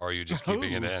about it. Or are you just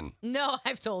keeping it in? No,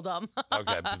 I've told him.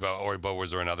 Okay, but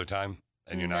was there another time?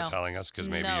 And you're not No. telling us because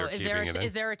maybe no. you're keeping it in?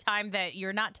 Is there a time that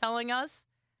you're not telling us?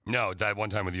 No, that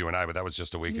one time with you and I, but that was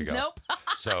just a week ago. Nope.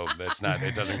 So it's not.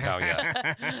 It doesn't count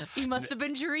yet. He must have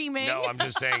been dreaming. No, I'm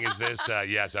just saying, is this,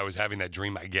 yes, I was having that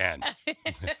dream again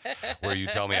where you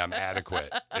tell me I'm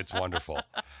adequate. It's wonderful.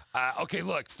 Okay,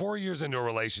 look, 4 years into a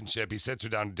relationship, he sits her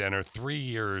down to dinner. 3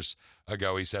 years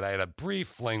ago, he said, I had a brief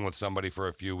fling with somebody for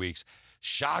a few weeks.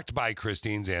 Shocked by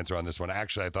Christine's answer on this one.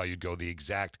 Actually, I thought you'd go the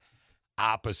exact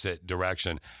opposite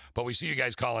direction. But we see you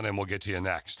guys calling in. We'll get to you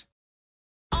next.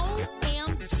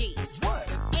 OMG. What?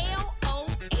 LOL.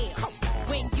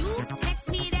 When you text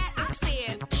me that, I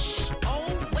said,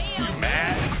 oh, well.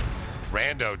 Mad?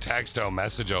 Rando, texto,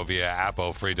 messageo via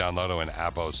Apple, free downloado and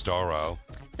Apple Store.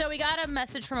 So we got a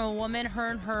message from a woman. Her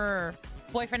and her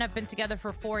boyfriend have been together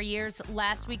for 4 years.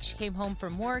 Last week, she came home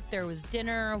from work. There was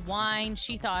dinner, wine.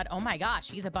 She thought, oh my gosh,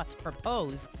 he's about to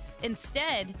propose.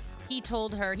 Instead, he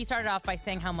started off by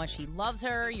saying how much he loves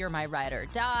her. You're my ride or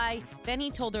die. Then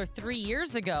he told her 3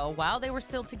 years ago, while they were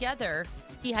still together,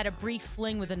 he had a brief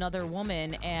fling with another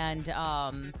woman and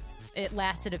It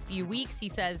lasted a few weeks. He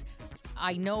says,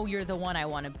 I know you're the one I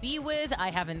want to be with. I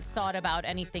haven't thought about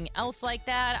anything else like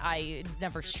that. I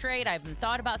never strayed. I haven't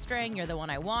thought about straying. You're the one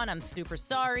I want. I'm super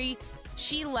sorry.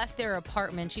 She left their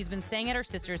apartment. She's been staying at her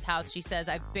sister's house. She says,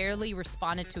 I've barely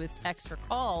responded to his texts or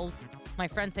calls. My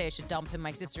friends say I should dump him.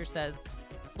 My sister says,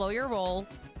 slow your roll,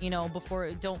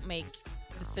 don't make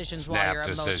decisions while you're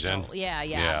emotional.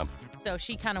 Yeah. So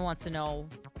she kind of wants to know,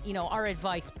 our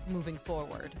advice moving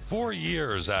forward. 4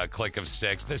 years, click of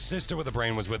 6. The sister with the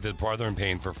brain was with the brother in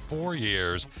pain for 4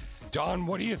 years. Dawn,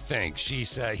 what do you think? He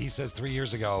says 3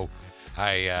 years ago,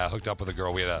 I hooked up with a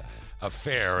girl. We had a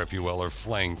affair, if you will, or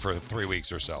fling for 3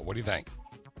 weeks or so. What do you think?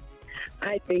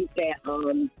 I think that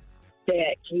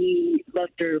he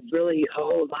loved her really a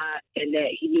whole lot, and that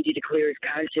he needed to clear his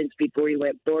conscience before he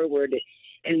went forward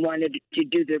and wanted to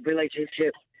do the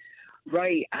relationship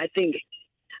right. I think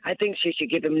she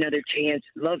should give him another chance.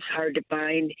 Love's hard to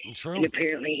find, and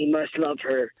apparently he must love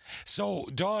her. So,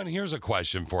 Dawn, here's a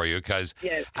question for you, because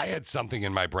I had something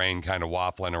in my brain kind of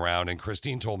waffling around, and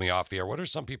Christine told me off the air. What are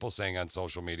some people saying on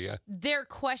social media? They're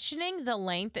questioning the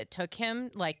length it took him,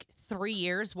 like 3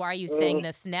 years. Why are you saying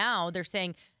this now? They're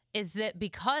saying, is it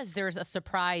because there's a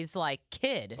surprise,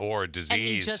 kid? Or disease. And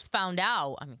he just found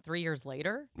out, 3 years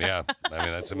later? Yeah.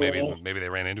 That's maybe they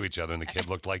ran into each other and the kid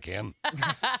looked like him.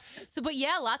 But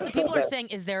lots of people are saying,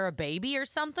 is there a baby or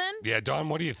something? Yeah, Dawn,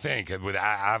 what do you think? Would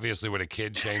a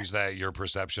kid change your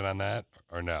perception on that,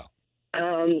 or no?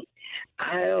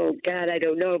 Oh, God, I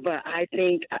don't know. But I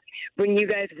think when you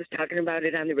guys was talking about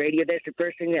it on the radio, that's the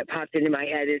first thing that popped into my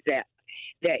head is that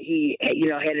he,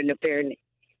 had an affair and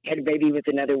had a baby with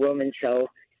another woman. So,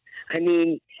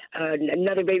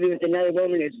 another baby with another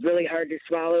woman is really hard to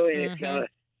swallow, and it's a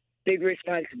big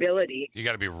responsibility. You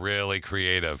got to be really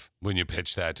creative when you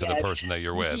pitch that to the person that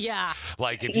you're with. Yeah.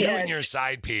 Like if you and your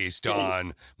side piece,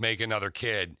 Dawn, make another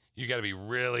kid, you got to be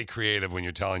really creative when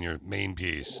you're telling your main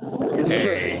piece,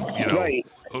 hey,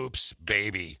 oops,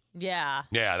 baby. Yeah.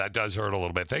 Yeah, that does hurt a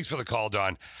little bit. Thanks for the call,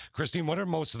 Dawn. Christine, what are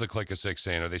most of the Click of 6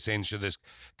 saying? Are they saying should this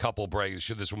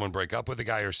woman break up with the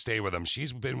guy or stay with him?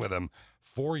 She's been with him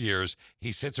 4 years.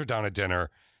 He sits her down at dinner,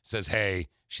 says, hey,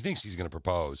 she thinks he's going to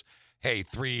propose. Hey,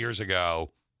 3 years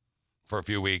ago, for a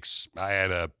few weeks, I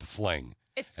had a fling.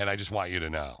 And I just want you to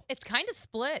know. It's kind of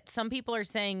split. Some people are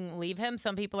saying leave him.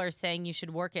 Some people are saying you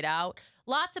should work it out.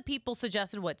 Lots of people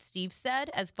suggested what Steve said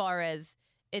as far as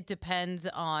it depends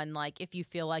on if you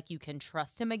feel like you can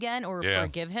trust him again or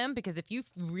forgive him, because if you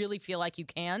really feel like you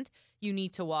can't, you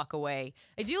need to walk away.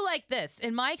 I do like this.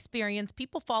 In my experience,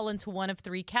 people fall into one of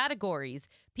 3 categories: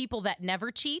 people that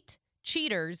never cheat,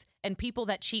 cheaters, and people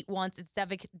that cheat once. It's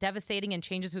devastating and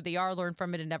changes who they are, learn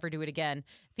from it, and never do it again.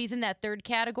 If he's in that 3rd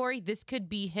category, this could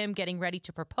be him getting ready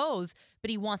to propose, but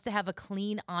he wants to have a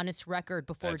clean, honest record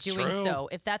before doing so.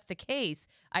 If that's the case,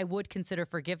 I would consider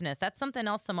forgiveness. That's something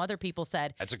else some other people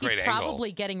said. That's a great He's angle.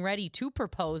 Probably getting ready to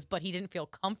propose, but he didn't feel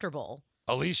comfortable.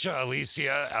 Alicia,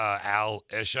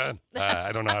 Isha,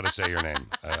 I don't know how to say your name.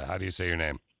 How do you say your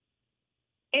name?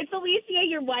 It's Alicia,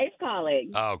 your wife,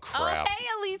 calling. Oh, crap. Oh, hey,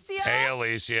 Alicia. Hey,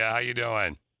 Alicia. How you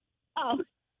doing? Oh,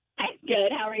 I'm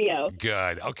good. How are you?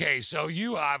 Good. Okay, so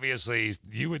you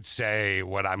would say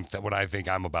what I think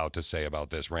I'm about to say about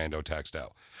this rando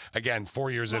texto. Again,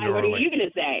 4 years into what are you going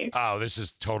to say? Oh, this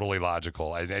is totally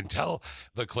logical. And tell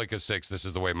the Click of 6 this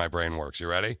is the way my brain works. You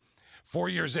ready? 4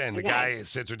 years in, the guy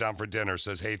sits her down for dinner,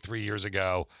 says, hey, 3 years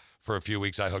ago, for a few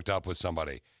weeks, I hooked up with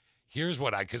somebody. Here's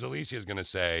what because Alicia's going to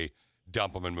say,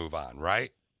 dump them and move on,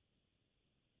 right?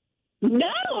 No,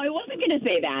 I wasn't going to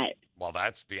say that. Well,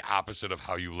 that's the opposite of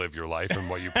how you live your life and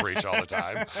what you preach all the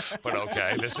time. But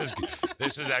okay,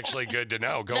 this is actually good to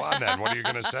know. Go on then. What are you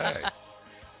going to say?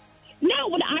 No,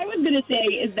 what I was going to say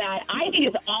is that I think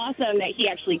it's awesome that he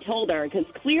actually told her, because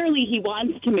clearly he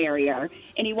wants to marry her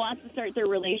and he wants to start their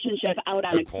relationship out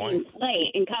on a clean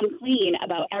slate and come clean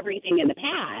about everything in the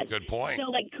past. Good point.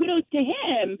 So, kudos to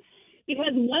him.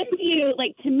 Because once you,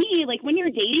 to me, when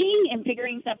you're dating and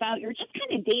figuring stuff out, you're just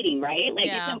kind of dating, right?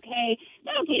 It's okay,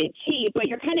 not okay to cheat, but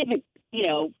you're kind of,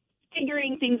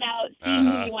 figuring things out, seeing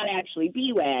who you want to actually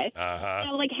be with. So,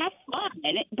 have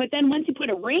fun. But then once you put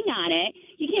a ring on it,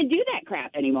 you can't do that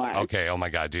crap anymore. Okay, oh my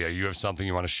God, Dia, you have something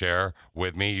you want to share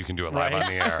with me? You can do it live on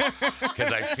the air.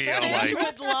 Because I feel You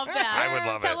would love that. I would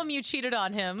love Tell him you cheated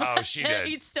on him. Oh, she did.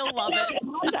 He'd still love it.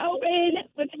 It's open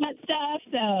with that stuff,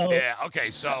 so. Yeah, okay,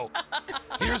 so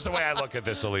here's the way I look at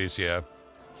this, Alicia.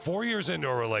 4 years into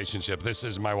a relationship, this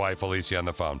is my wife, Alicia, on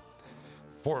the phone.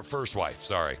 First wife,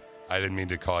 sorry. I didn't mean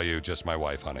to call you just my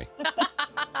wife, honey.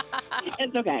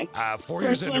 It's okay. 4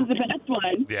 years in. First one's the best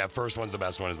one. Yeah, first one's the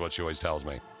best one is what she always tells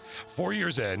me. 4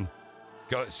 years in,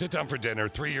 Go sit down for dinner.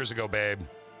 3 years ago, babe,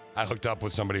 I hooked up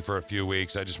with somebody for a few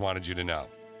weeks. I just wanted you to know.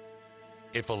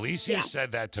 If Alicia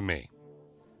said that to me,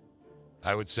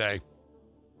 I would say,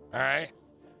 all right,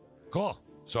 cool.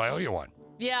 So I owe you one.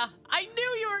 Yeah, I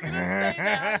knew you were going to say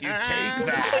that. You take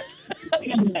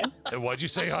that. And what'd you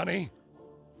say, honey?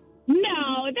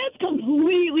 No, that's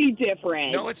completely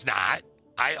different. No, it's not.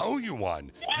 I owe you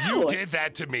one. No. You did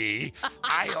that to me.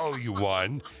 I owe you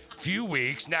one. Few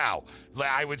weeks. Now,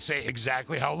 I would say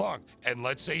exactly how long. And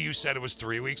let's say you said it was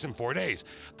 3 weeks and 4 days.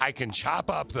 I can chop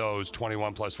up those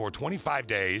 21 plus 4, 25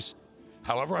 days,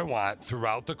 however I want,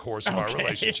 throughout the course of our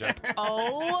relationship.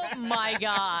 Oh, my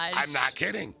gosh. I'm not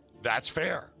kidding. That's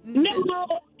fair.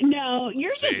 No,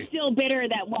 you're just still bitter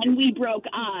that when we broke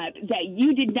up, that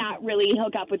you did not really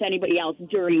hook up with anybody else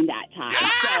during that time.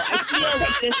 So I feel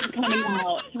like this is coming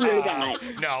out through that.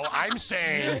 No, I'm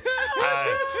saying,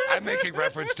 I'm making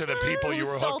reference to the people you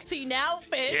were hooked. Salty now,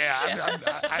 bitch. Yeah,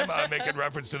 I'm making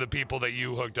reference to the people that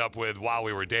you hooked up with while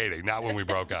we were dating, not when we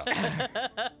broke up.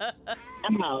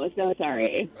 Oh, so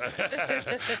sorry.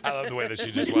 I love the way that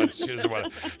she just wants. She doesn't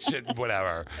want to.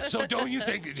 Whatever. So don't you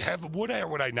think? Would I or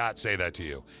would I not say that to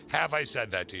you? Have I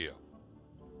said that to you?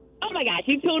 Oh my gosh,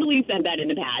 you totally said that in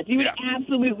the past. You would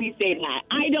absolutely say that.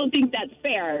 I don't think that's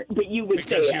fair, but you would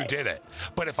because say you did it.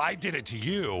 But if I did it to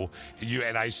you,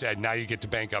 and I said, now you get to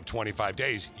bank up 25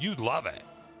 days, you'd love it.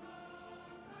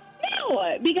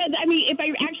 No, because, I mean, if I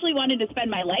actually wanted to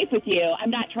spend my life with you,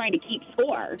 I'm not trying to keep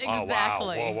score.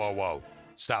 Exactly. Oh, wow. Whoa.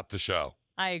 Stop the show.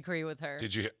 I agree with her.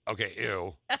 Did you? Okay,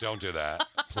 ew. Don't do that,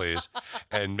 please.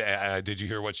 And did you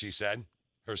hear what she said?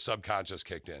 Her subconscious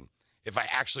kicked in. If I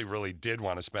actually really did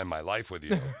want to spend my life with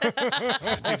you.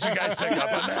 Did you guys pick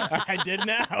up on that? I did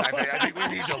now. I think we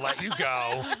need to let you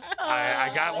go.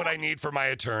 I got what I need for my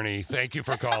attorney. Thank you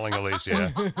for calling,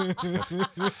 Alicia. Have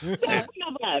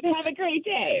a great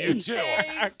day. You too.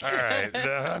 All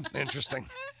right. Interesting.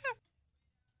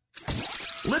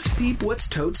 Let's peep what's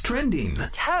totes trending.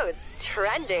 Toads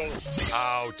trending.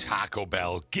 Oh, Taco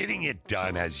Bell. Getting it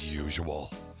done as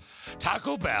usual.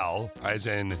 Taco Bell, as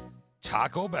in...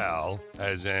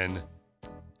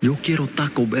 Yo quiero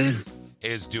Taco Bell.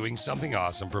 is doing something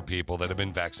awesome for people that have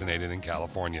been vaccinated in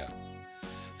California.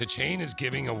 The chain is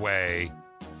giving away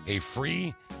a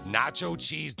free nacho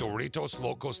cheese Doritos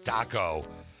Locos taco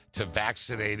to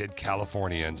vaccinated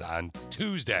Californians on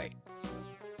Tuesday.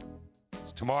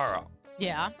 It's tomorrow.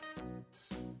 Yeah.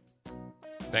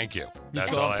 Thank you. You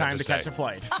That's still all have I time have to say. catch a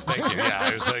flight. Thank you. Yeah,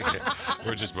 I was like,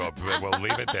 we'll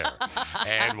leave it there.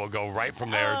 And we'll go right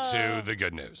from there to the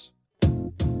good news.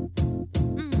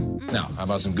 Now, how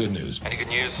about some good news? Any good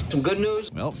news? Some good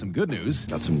news? Well, some good news.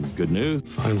 Got some good news.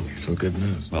 Finally, some good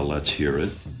news. Well, let's hear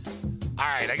it. All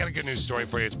right, I got a good news story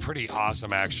for you. It's pretty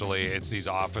awesome, actually. It's these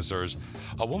officers.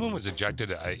 A woman was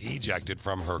ejected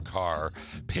from her car,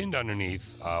 pinned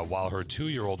underneath, while her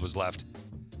 2-year-old was left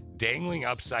dangling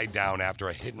upside down after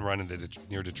a hit and run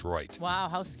near Detroit. Wow,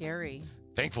 how scary.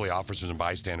 Thankfully, officers and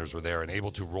bystanders were there and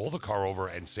able to roll the car over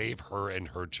and save her and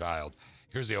her child.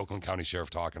 Here's the Oakland County Sheriff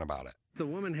talking about it. The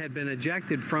woman had been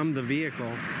ejected from the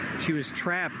vehicle. She was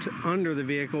trapped under the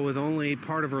vehicle with only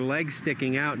part of her leg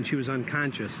sticking out, and she was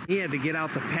unconscious. He had to get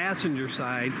out the passenger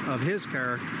side of his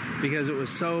car because it was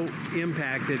so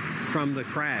impacted from the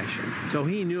crash. So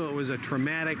he knew it was a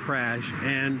traumatic crash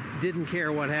and didn't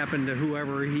care what happened to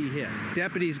whoever he hit.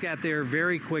 Deputies got there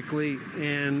very quickly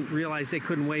and realized they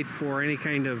couldn't wait for any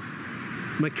kind of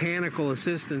mechanical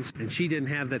assistance, and she didn't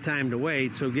have the time to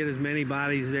wait, so get as many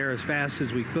bodies there as fast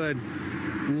as we could,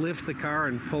 lift the car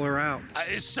and pull her out.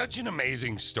 It's such an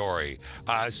amazing story,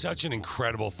 such an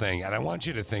incredible thing, and I want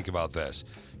you to think about this.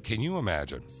 Can you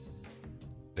imagine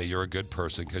that you're a good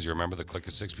person because you remember the click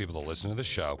of 6 people that listen to the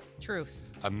show? Truth.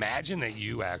 Imagine that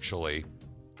you actually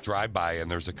drive by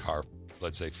and there's a car,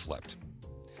 let's say flipped,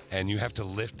 and you have to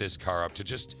lift this car up to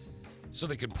just so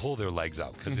they can pull their legs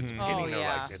out because it's pinning their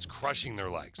legs. It's crushing their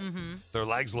legs. Mm-hmm. Their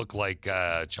legs look like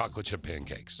chocolate chip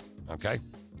pancakes, okay?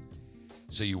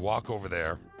 So you walk over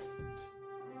there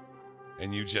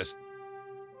and you just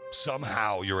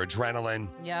somehow your adrenaline,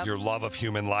 your love of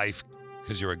human life,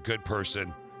 because you're a good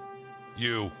person,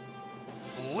 you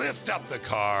lift up the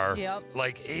car.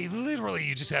 Like literally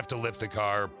you just have to lift the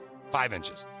car 5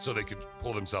 inches so they could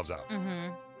pull themselves out.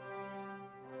 Mm-hmm.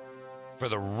 For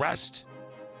the rest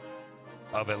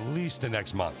of at least the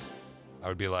next month, I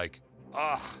would be like, see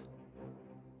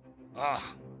what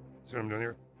I'm doing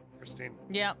here, Christine?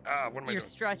 Yeah. What am I doing? You're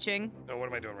stretching. No, what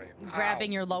am I doing right here?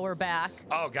 Grabbing your lower back.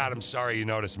 Oh, God, I'm sorry you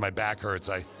noticed. My back hurts.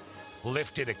 I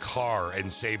lifted a car and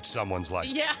saved someone's life.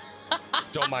 Yeah.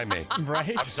 Don't mind me.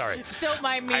 Right? I'm sorry. Don't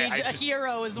mind me. I A just-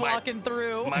 hero is walking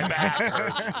through. My back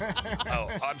hurts. Oh,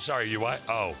 I'm sorry. You what?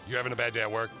 Oh, you're having a bad day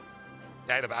at work?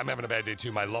 I'm having a bad day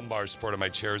too. My lumbar support on my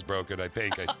chair is broken. I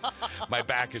think my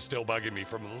back is still bugging me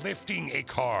from lifting a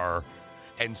car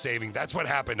and saving. That's what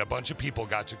happened. A bunch of people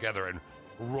got together and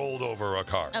rolled over a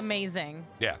car. Amazing.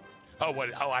 Yeah. Oh, what?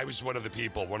 Oh, I was one of the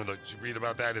people. Did you read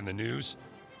about that in the news?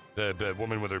 The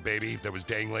woman with her baby that was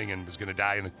dangling and was going to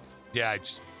die.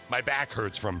 My back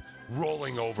hurts from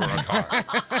rolling over a car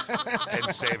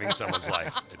and saving someone's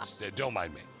life. Don't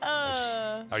mind me.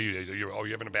 You're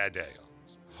having a bad day.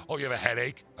 Oh, you have a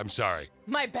headache? I'm sorry.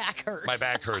 My back hurts. My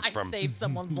back hurts I from saved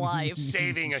someone's life.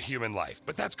 saving a human life.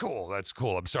 But that's cool. That's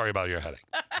cool. I'm sorry about your headache.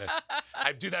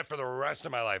 I do that for the rest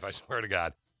of my life. I swear to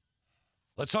God.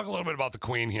 Let's talk a little bit about the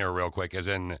Queen here real quick, as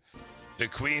in the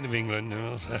Queen of England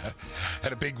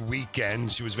had a big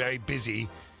weekend. She was very busy.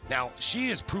 Now, she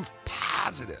is proof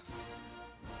positive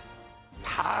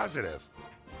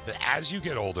that as you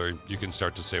get older, you can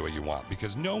start to say what you want,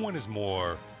 because no one is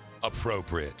more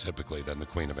appropriate typically than the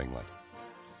Queen of England.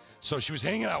 So she was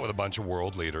hanging out with a bunch of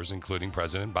world leaders, including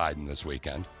President Biden this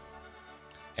weekend,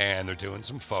 and they're doing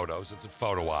some photos. It's a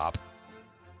photo op,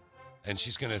 and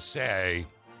she's going to say,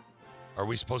 are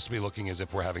we supposed to be looking as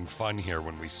if we're having fun here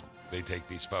when they take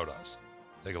these photos?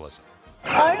 Take a listen.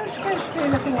 Are you supposed to be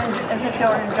looking as if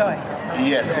you're enjoying it?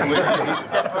 Yes, and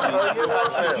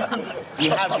we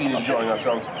have been enjoying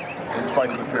ourselves in spite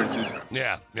of appearances.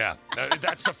 Yeah.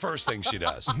 That's the first thing she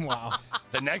does. Wow.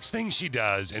 The next thing she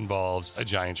does involves a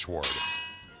giant sword.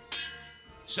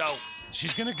 So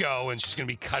she's going to go and she's going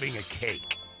to be cutting a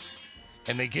cake.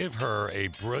 And they give her a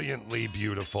brilliantly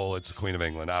beautiful, it's the Queen of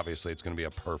England, obviously it's going to be a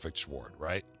perfect sword,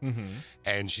 right? Mm-hmm.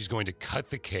 And she's going to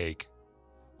cut the cake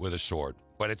with a sword.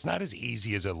 But it's not as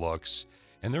easy as it looks.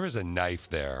 And there is a knife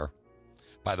there.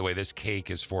 By the way, this cake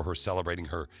is for her celebrating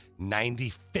her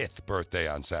 95th birthday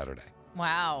on Saturday.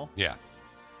 Wow. Yeah.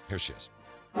 Here she is.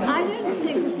 I don't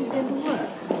think this is going to work.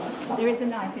 There is a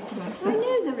knife, it's working. I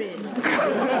know there is.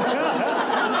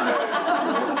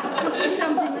 This is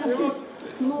something that is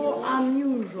more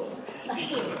unusual.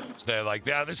 So they're like,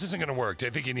 yeah, this isn't going to work.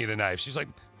 I think you need a knife. She's like,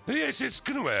 yes, it's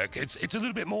going to work. It's a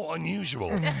little bit more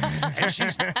unusual. And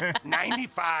she's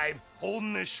 95,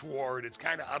 holding this sword. It's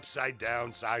kind of upside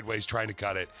down, sideways, trying to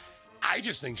cut it. I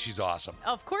just think she's awesome.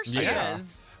 Of course she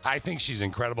is. I think she's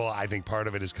incredible. I think part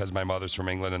of it is because my mother's from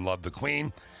England and loved the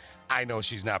Queen. I know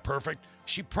she's not perfect.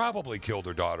 She probably killed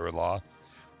her daughter-in-law.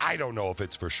 I don't know if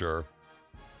it's for sure.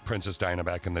 Princess Diana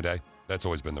back in the day. That's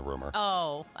always been the rumor.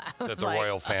 Oh. That the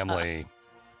royal family,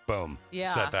 boom,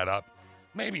 set that up.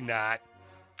 Maybe not.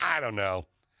 I don't know.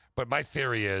 But my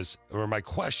theory is, or my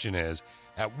question is,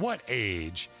 at what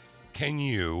age can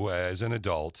you, as an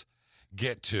adult,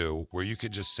 get to where you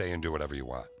could just say and do whatever you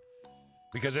want?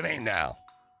 Because it ain't now.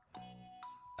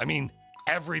 I mean,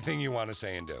 everything you want to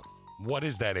say and do. What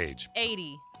is that age?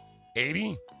 80.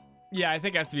 80? Yeah, I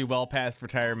think it has to be well past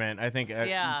retirement. I think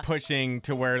pushing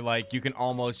to where, like, you can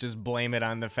almost just blame it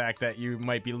on the fact that you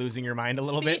might be losing your mind a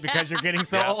little bit because you're getting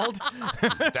so old.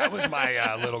 That was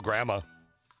my little grandma.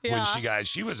 When she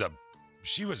was a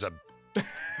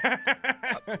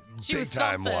big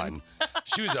time one.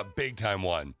 She was a big time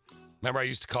one. Remember, I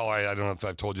used to call her, I don't know if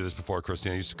I've told you this before,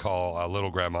 Christine, I used to call little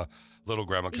grandma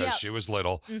because she was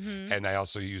little. Mm-hmm. And I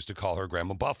also used to call her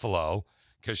Grandma Buffalo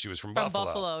because she was from Buffalo.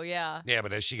 Buffalo, yeah. Yeah,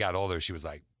 but as she got older, she was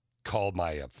like, called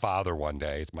my father one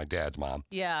day. It's my dad's mom.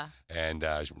 Yeah. And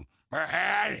I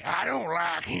don't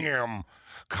like him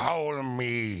calling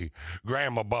me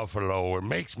Grandma Buffalo. It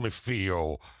makes me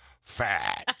feel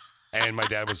fat. And my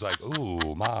dad was like,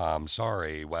 ooh, Mom,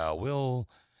 sorry. Well, we'll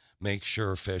make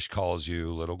sure Fish calls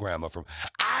you Little Grandma from.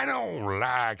 I don't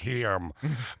like him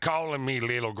calling me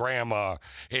Little Grandma.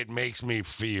 It makes me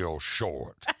feel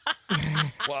short.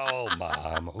 Well,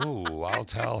 Mom, ooh, I'll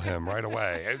tell him right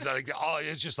away.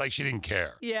 It's just like she didn't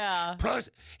care. Yeah. Plus,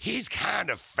 he's kind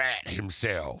of fat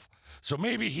himself. So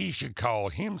maybe he should call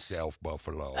himself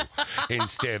Buffalo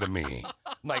instead of me.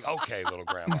 I'm like, okay, little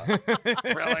grandma.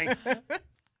 Really?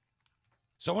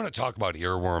 So I want to talk about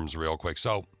earworms real quick.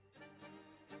 So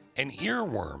an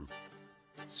earworm,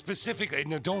 specifically,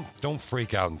 no, don't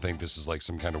freak out and think this is like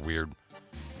some kind of weird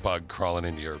bug crawling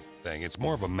into your thing. It's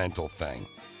more of a mental thing.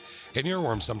 An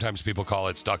earworm, sometimes people call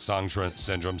it stuck song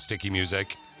syndrome, sticky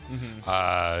music.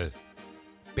 Mm-hmm.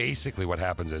 Basically, what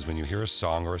happens is when you hear a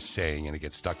song or a saying and it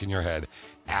gets stuck in your head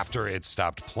after it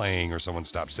stopped playing or someone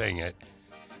stopped saying it,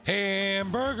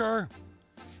 hamburger,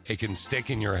 it can stick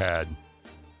in your head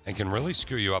and can really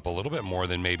screw you up a little bit more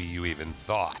than maybe you even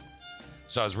thought.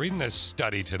 So I was reading this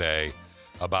study today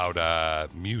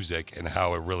about music and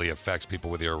how it really affects people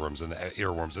with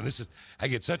earworms. And this is, I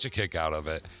get such a kick out of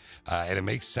it, and it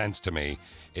makes sense to me.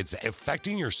 It's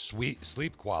affecting your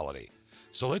sleep quality.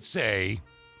 So let's say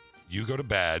you go to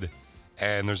bed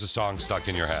and there's a song stuck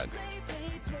in your head.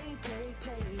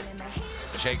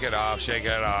 Shake it off, shake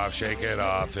it off, shake it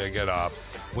off, shake it off.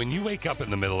 When you wake up in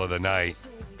the middle of the night,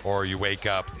 or you wake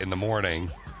up in the morning,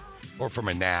 or from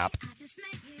a nap,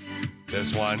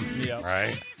 this one,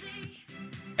 right?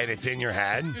 And it's in your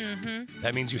head,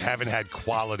 that means you haven't had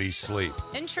quality sleep.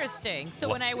 Interesting. So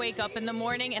when I wake up in the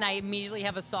morning and I immediately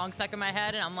have a song stuck in my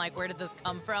head and I'm like, where did this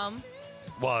come from?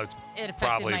 Well, It affected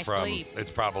probably my from sleep.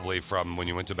 it's probably from when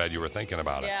you went to bed, you were thinking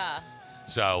about it. Yeah.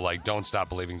 So, like, Don't Stop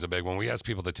Believing's a big one. We asked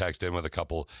people to text in with a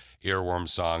couple earworm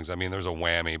songs. I mean, there's a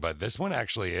whammy, but this one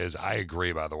actually is, I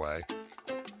agree, by the way,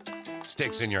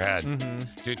 sticks in your head.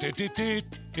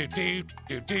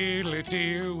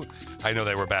 I know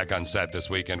they were back on set this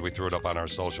weekend. We threw it up on our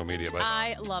social media, but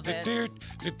I love it.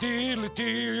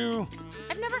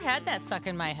 I've never had that stuck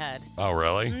in my head. Oh,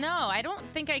 really? No, I don't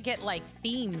think I get like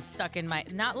themes stuck in my,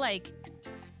 not like,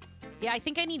 yeah, I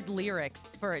think I need lyrics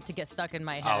for it to get stuck in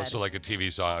my head. Oh, so like a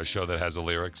TV song, a show that has the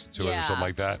lyrics to it or something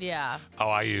like that? Yeah. Oh,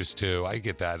 I used to. I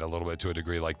get that a little bit to a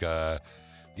degree, like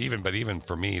even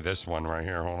for me, this one right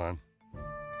here, hold on.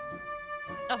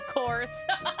 Of course.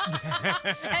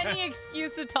 Any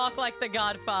excuse to talk like the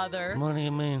Godfather. What do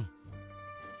you mean?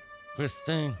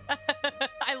 Christine.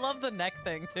 I love the neck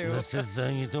thing, too. This is how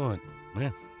you do it.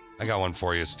 Yeah. I got one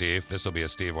for you, Steve. This will be a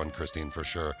Steve one, Christine, for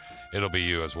sure. It'll be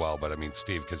you as well, but I mean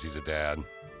Steve because he's a dad.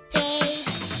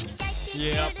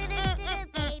 Yep.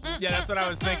 Yeah, that's what I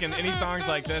was thinking. Any songs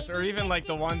like this, or even like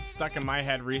the ones stuck in my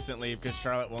head recently, because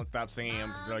Charlotte won't stop singing them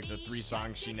because they're like the 3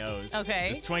 songs she knows.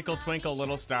 Okay. It's Twinkle Twinkle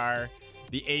Little Star,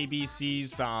 the ABCs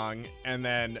song, and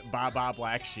then Ba Ba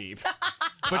Black Sheep.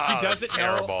 But she doesn't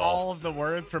know all of the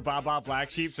words for Ba Ba Black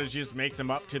Sheep, so she just makes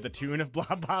them up to the tune of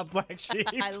Blah Blah Black Sheep.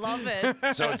 I love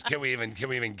it. So can we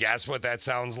even guess what that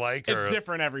sounds like? Or? It's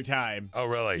different every time. Oh,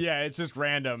 really? Yeah, it's just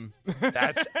random.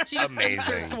 That's She just amazing.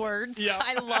 inserts words. Yeah.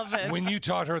 I love it. When you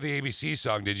taught her the ABC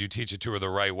song, did you teach it to her the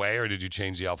right way, or did you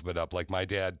change the alphabet up? Like my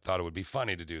dad thought it would be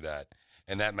funny to do that,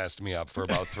 and that messed me up for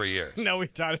about 3 years. No, we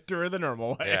taught it to her the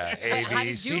normal way. Yeah, A,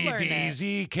 B, C, D,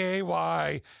 Z, K,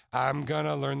 Y. I'm going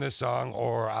to learn this song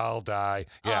or I'll die.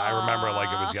 Yeah, I remember it like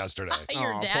it was yesterday.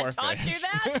 Your dad taught you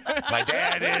that? My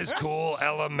dad is cool.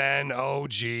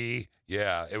 LMNOG.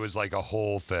 Yeah, it was like a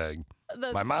whole thing.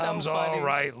 That's My mom's so funny. all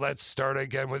right. Let's start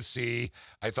again with C.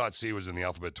 I thought C was in the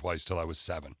alphabet twice till I was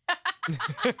 7.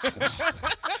 That's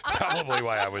probably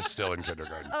why I was still in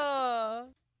kindergarten.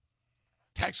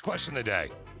 Text question of the day.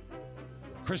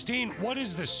 Christine, what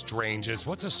is the strangest,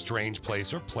 what's a strange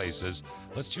place or places,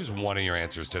 let's choose one of your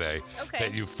answers today,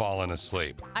 that you've fallen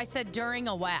asleep? I said during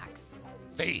a wax.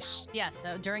 Face. Yes,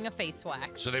 during a face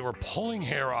wax. So they were pulling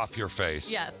hair off your face.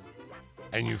 Yes.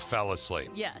 And you fell asleep.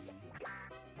 Yes.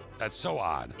 That's so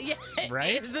odd. Yeah.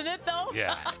 Right? Isn't it, though?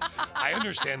 Yeah. I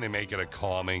understand they make it a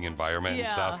calming environment and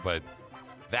Yeah. stuff, but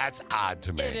that's odd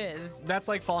to me. It is. That's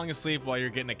like falling asleep while you're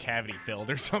getting a cavity filled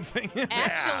or something.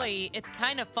 Actually, it's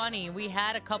kind of funny. We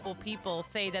had a couple people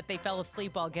say that they fell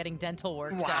asleep while getting dental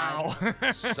work done.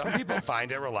 Some people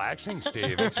find it relaxing,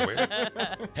 Steve. It's weird.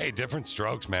 Hey, different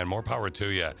strokes, man. More power to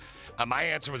you. My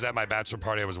answer was at my bachelor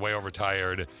party. I was way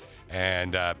overtired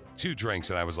and 2 drinks,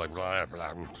 and I was like, blah,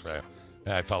 blah, blah.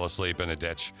 And I fell asleep in a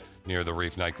ditch near the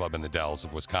Reef nightclub in the Dells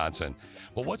of Wisconsin.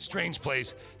 Well, what strange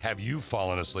place have you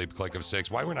fallen asleep, Click of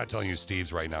 6? Why we're not telling you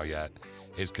Steve's right now yet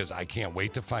is because I can't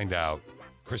wait to find out.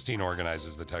 Christine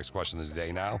organizes the text question of the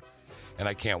day now, and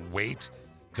I can't wait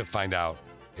to find out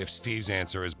if Steve's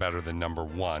answer is better than number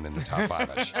 1 in the top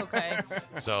 5-ish. Okay.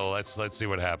 So let's see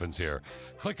what happens here.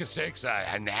 Click of 6, a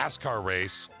NASCAR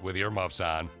race with earmuffs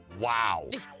on. Wow.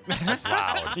 That's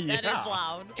loud. That is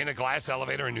loud. In a glass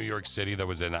elevator in New York City that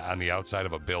was on the outside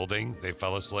of a building, they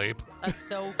fell asleep. That's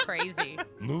so crazy.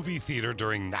 Movie theater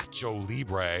during Nacho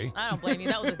Libre. I don't blame you.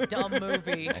 That was a dumb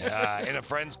movie. In a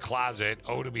friend's closet,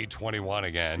 to be 21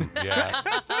 again. Yeah.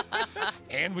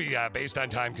 And we, based on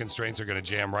time constraints, are going to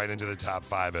jam right into the top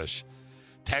 5-ish.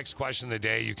 Text question of the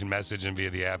day. You can message in via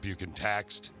the app. You can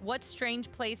text. What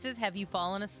strange places have you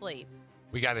fallen asleep?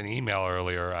 We got an email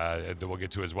earlier that we'll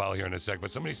get to as well here in a sec.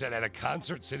 But somebody said at a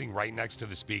concert sitting right next to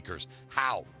the speakers.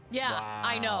 How? Yeah,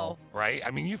 I know. Right?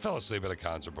 I mean, you fell asleep at a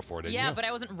concert before, didn't you? Yeah, but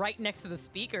I wasn't right next to the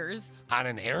speakers. On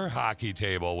an air hockey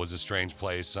table was a strange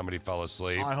place. Somebody fell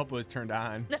asleep. Oh, I hope it was turned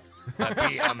on. That'd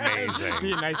be amazing. It'd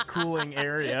be a nice cooling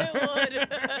area.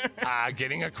 It would.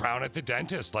 Getting a crown at the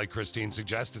dentist, like Christine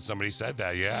suggested. Somebody said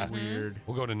that, yeah. Weird.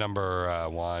 We'll go to number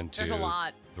 1, 2, There's a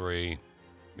lot. 3,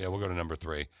 Yeah, we'll go to number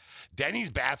 3. Denny's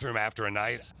bathroom after a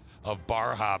night of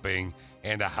bar hopping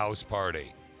and a house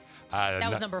party. That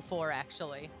was number 4,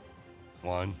 actually.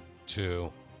 1,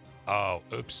 2. Oh,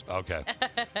 oops. Okay.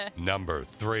 Number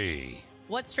 3.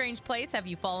 What strange place have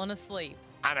you fallen asleep?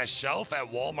 On a shelf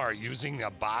at Walmart using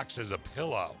a box as a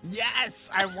pillow. Yes,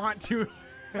 I want to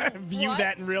view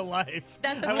that in real life.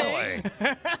 That's Really?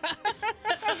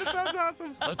 That sounds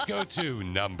awesome. Let's go to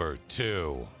number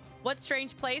 2. What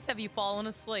strange place have you fallen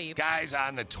asleep? Guys,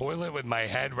 on the toilet with my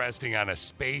head resting on a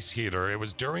space heater. It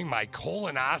was during my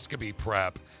colonoscopy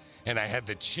prep, and I had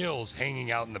the chills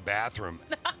hanging out in the bathroom.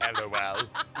 LOL.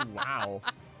 Wow.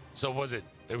 So was it?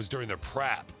 It was during the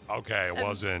prep. Okay, it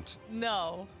wasn't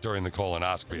No. during the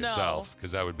colonoscopy No. itself,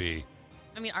 because that would be.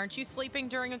 I mean, aren't you sleeping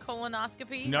during a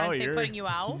colonoscopy? No, aren't they you're putting you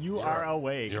out? You are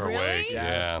awake. You're Really? awake.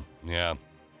 Yes. Yeah.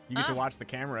 You get to watch the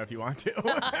camera if you want to.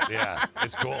 Yeah.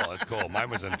 It's cool. It's cool. Mine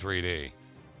was in 3D.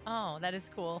 Oh, that is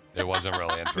cool. It wasn't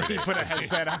really in 3D. You put a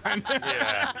headset on.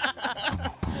 Yeah.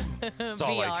 It's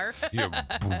all VR.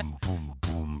 like, boom, boom,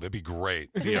 boom. It'd be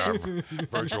great. VR,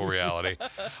 virtual reality.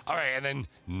 All right, and then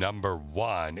number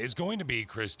 1 is going to be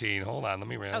Christine. Hold on, let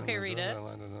me read. Okay, read it.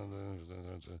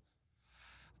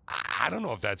 I don't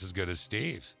know if that's as good as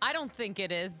Steve's. I don't think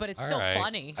it is, but it's All still right.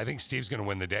 funny. I think Steve's going to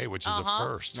win the day, which is a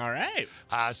first. All right.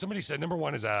 Somebody said number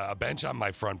 1 is a bench on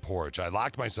my front porch. I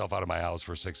locked myself out of my house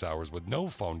for 6 hours with no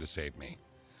phone to save me.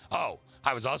 Oh,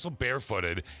 I was also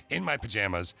barefooted in my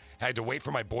pajamas. I had to wait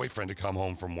for my boyfriend to come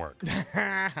home from work.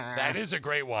 That is a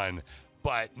great one.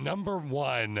 But number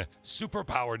 1,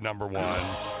 superpowered number 1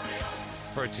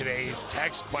 for today's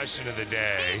text question of the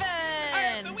day.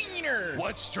 The wiener.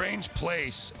 What strange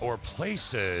place or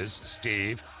places,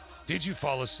 Steve, did you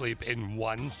fall asleep in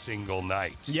one single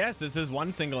night? Yes, this is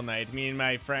one single night. Me and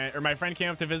my friend came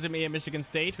up to visit me at Michigan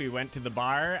State. We went to the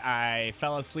bar. I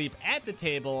fell asleep at the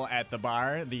table at the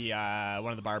bar. The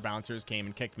one of the bar bouncers came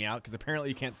and kicked me out because apparently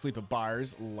you can't sleep at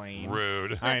bars. Lame.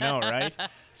 Rude. I know, right?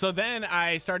 So then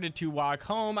I started to walk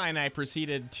home, and I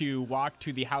proceeded to walk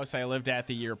to the house I lived at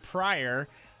the year prior.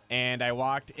 And I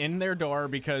walked in their door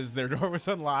because their door was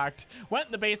unlocked, went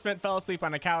in the basement, fell asleep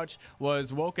on the couch,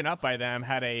 was woken up by them,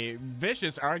 had a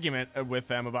vicious argument with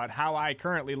them about how I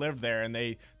currently lived there, and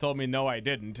they told me no, I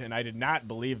didn't, and I did not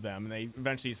believe them. And they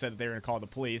eventually said that they were going to call the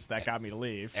police. That got me to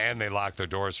leave. And they locked their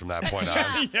doors from that point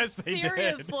on. Yes, they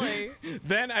Seriously. did.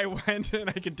 Then I went and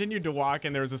I continued to walk,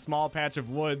 and there was a small patch of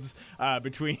woods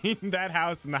between that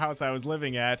house and the house I was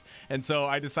living at, and so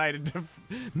I decided to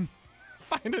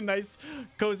find a nice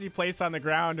cozy place on the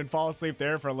ground and fall asleep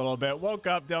there for a little bit. Woke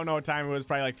up, don't know what time it was,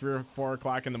 probably like 3 or 4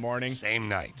 o'clock in the morning. Same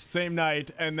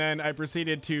night. And then I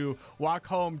proceeded to walk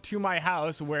home to my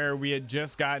house where we had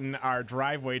just gotten our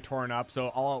driveway torn up, so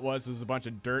all it was a bunch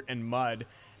of dirt and mud.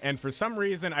 And for some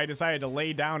reason, I decided to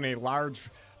lay down a large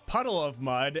puddle of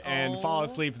mud and fall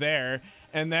asleep there.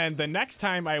 And then the next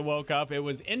time I woke up, it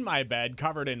was in my bed,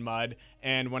 covered in mud.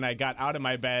 And when I got out of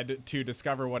my bed to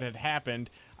discover what had happened,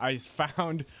 I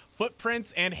found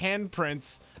footprints and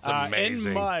handprints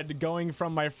in mud going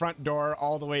from my front door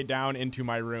all the way down into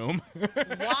my room.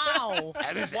 Wow.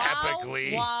 That is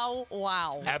epically.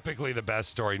 Wow. Epically the best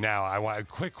story. Now, I want a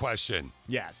quick question.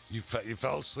 Yes. You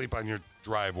fell asleep on your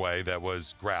driveway that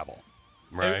was gravel,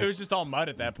 right? It was just all mud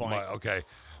at that point. Okay.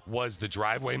 Was the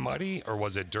driveway muddy or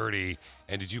was it dirty?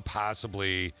 And did you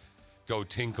possibly go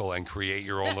tinkle and create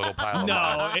your own little pile of mud?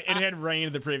 No, it had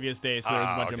rained the previous day, so there was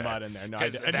a bunch of mud in there. No,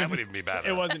 that would even be better.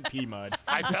 It wasn't pea mud.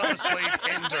 I fell asleep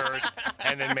in dirt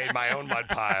and then made my own mud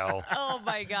pile Oh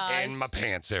my gosh. in my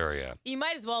pants area. You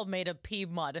might as well have made a pea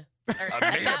mud. Made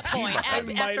At a that pea point, mud.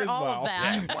 after all of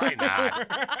that. Yeah, why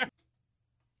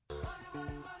not?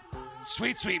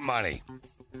 Sweet money.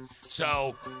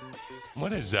 So,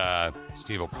 what is,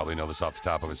 Steve will probably know this off the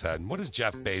top of his head. What is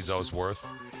Jeff Bezos worth?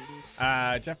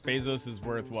 Jeff Bezos is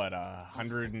worth, what,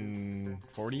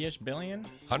 140-ish billion?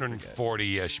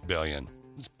 140-ish billion.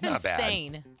 It's not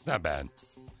insane. bad. It's not bad.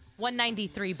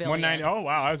 193 billion. 190. Oh,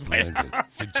 wow. I was way off.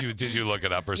 Did you look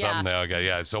it up or something? Yeah. Okay,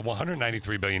 yeah. So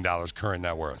 $193 billion current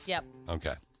net worth. Yep.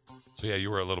 Okay. So, yeah, you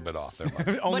were a little bit off there, Mark.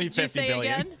 Only What did you 50 say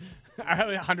billion. again?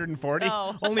 140?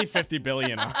 Oh. Only 50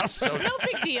 billion off. So, No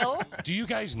big deal. do you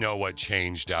guys know what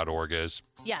change.org is?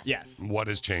 Yes. Yes. What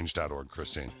is change.org,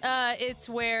 Christine? It's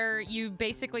where you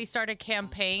basically start a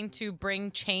campaign to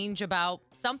bring change about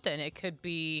something. It could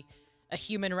be a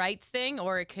human rights thing,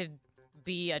 or it could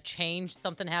be a change,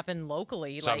 something happened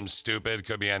locally. Something stupid,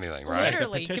 could be anything, right?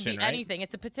 Literally, It's a it could be petition, right? anything.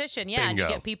 It's a petition, yeah, and you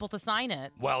Bingo. get people to sign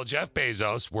it. Well, Jeff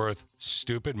Bezos, worth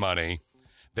stupid money.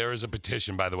 There is a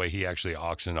petition, by the way. He actually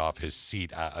auctioned off his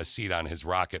seat, a seat on his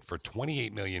rocket for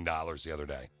 $28 million the other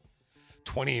day.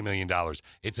 $28 million.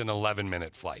 It's an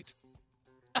 11-minute flight.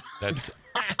 That's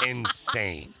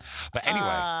insane. But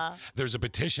anyway, there's a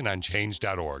petition on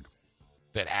change.org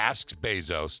that asks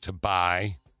Bezos to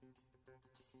buy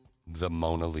the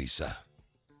Mona Lisa.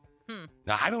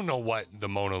 Now, I don't know what the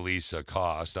Mona Lisa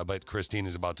cost. I bet Christine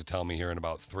is about to tell me here in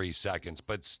about 3 seconds.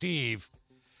 But Steve,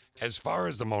 as far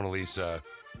as the Mona Lisa,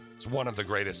 it's one of the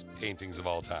greatest paintings of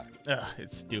all time.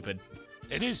 It's stupid.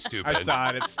 It is stupid. I saw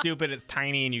it. It's stupid. It's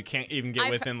tiny, and you can't even get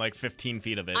within like 15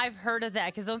 feet of it. I've heard of that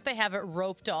because don't they have it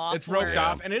roped off? It's roped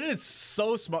off, and it is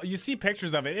so small. You see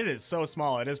pictures of it. It is so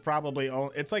small. It is probably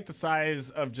it's like the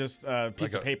size of just a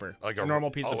piece of paper, like a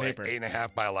normal piece of paper.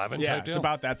 8.5 by 11. Yeah, type deal? it's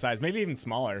about that size, maybe even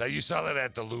smaller. Now you saw that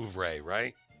at the Louvre,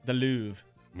 right? The Louvre.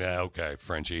 Yeah, okay,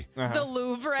 Frenchie. The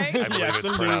Louvre. I believe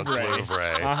it's pronounced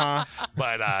Louvre. Uh-huh.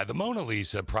 But the Mona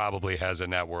Lisa probably has a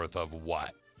net worth of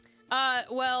what?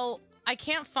 Well, I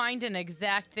can't find an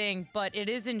exact thing, but it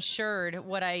is insured.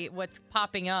 What's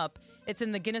popping up? It's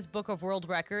in the Guinness Book of World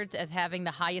Records as having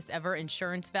the highest ever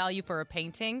insurance value for a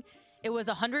painting. It was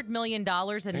 $100 million in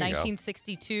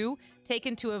 1962.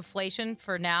 Taken to inflation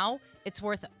for now, it's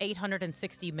worth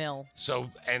 $860 million. So,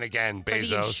 and again, For the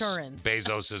Bezos. insurance.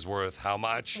 Bezos is worth how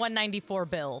much? $194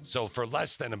 billion. So for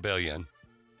less than $1 billion,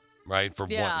 right? For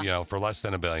Yeah. for less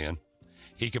than $1 billion,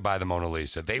 he could buy the Mona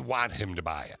Lisa. They want him to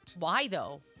buy it. Why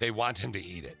though? They want him to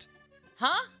eat it.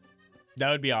 Huh?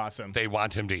 That would be awesome. They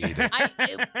want him to eat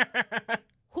it.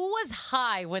 Who was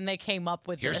high when they came up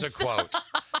with Here's this? a quote.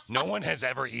 No one has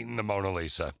ever eaten the Mona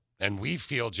Lisa, and we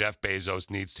feel Jeff Bezos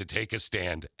needs to take a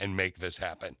stand and make this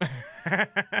happen.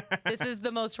 This is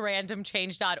the most random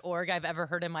change.org I've ever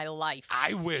heard in my life.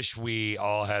 I wish we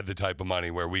all had the type of money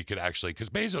where we could actually, because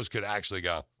Bezos could actually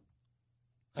go,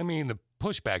 I mean, the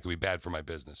pushback would be bad for my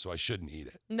business, so I shouldn't eat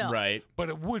it. No. Right. But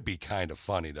it would be kind of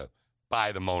funny to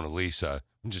buy the Mona Lisa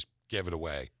and just give it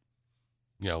away.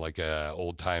 You know, like a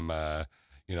old time,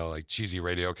 like cheesy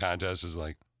radio contest was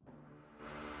like,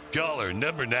 caller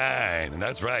number 9. And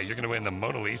that's right, you're going to win the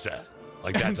Mona Lisa.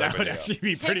 Like that type That would of deal. actually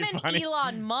be pretty Him funny. and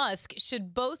Elon Musk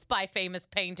should both buy famous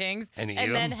paintings And eat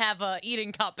then 'em? have a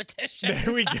eating competition.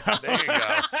 There we go. There you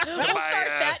go. We'll start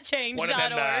that One of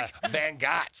them change.org. Van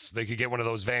Goghs. They could get one of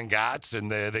those Van Goghs,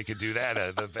 and they could do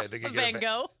that. They could get Van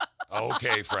Gogh.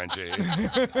 Okay, Frenchie.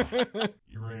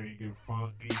 You ready to get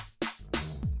funky?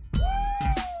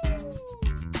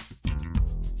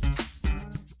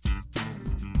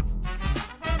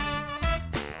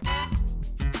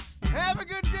 Have a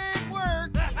good day at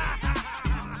work.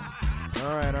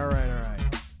 All right.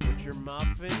 Put your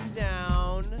muffin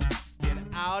down. Get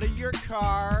out of your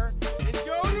car and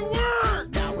go to work.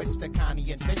 Now it's the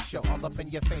Connie and Fish show, all up in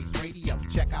your face radio.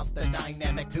 Check out the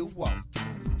dynamic duo.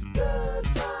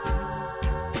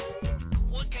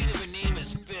 What kind of a name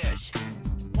is Fish?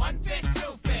 One fish,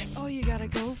 two fish. Oh, you gotta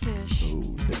go fish.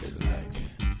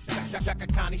 Shaka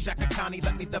Connie,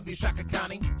 let me love you, Shaka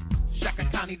Connie. Shaka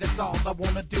Connie, that's all I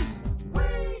wanna do.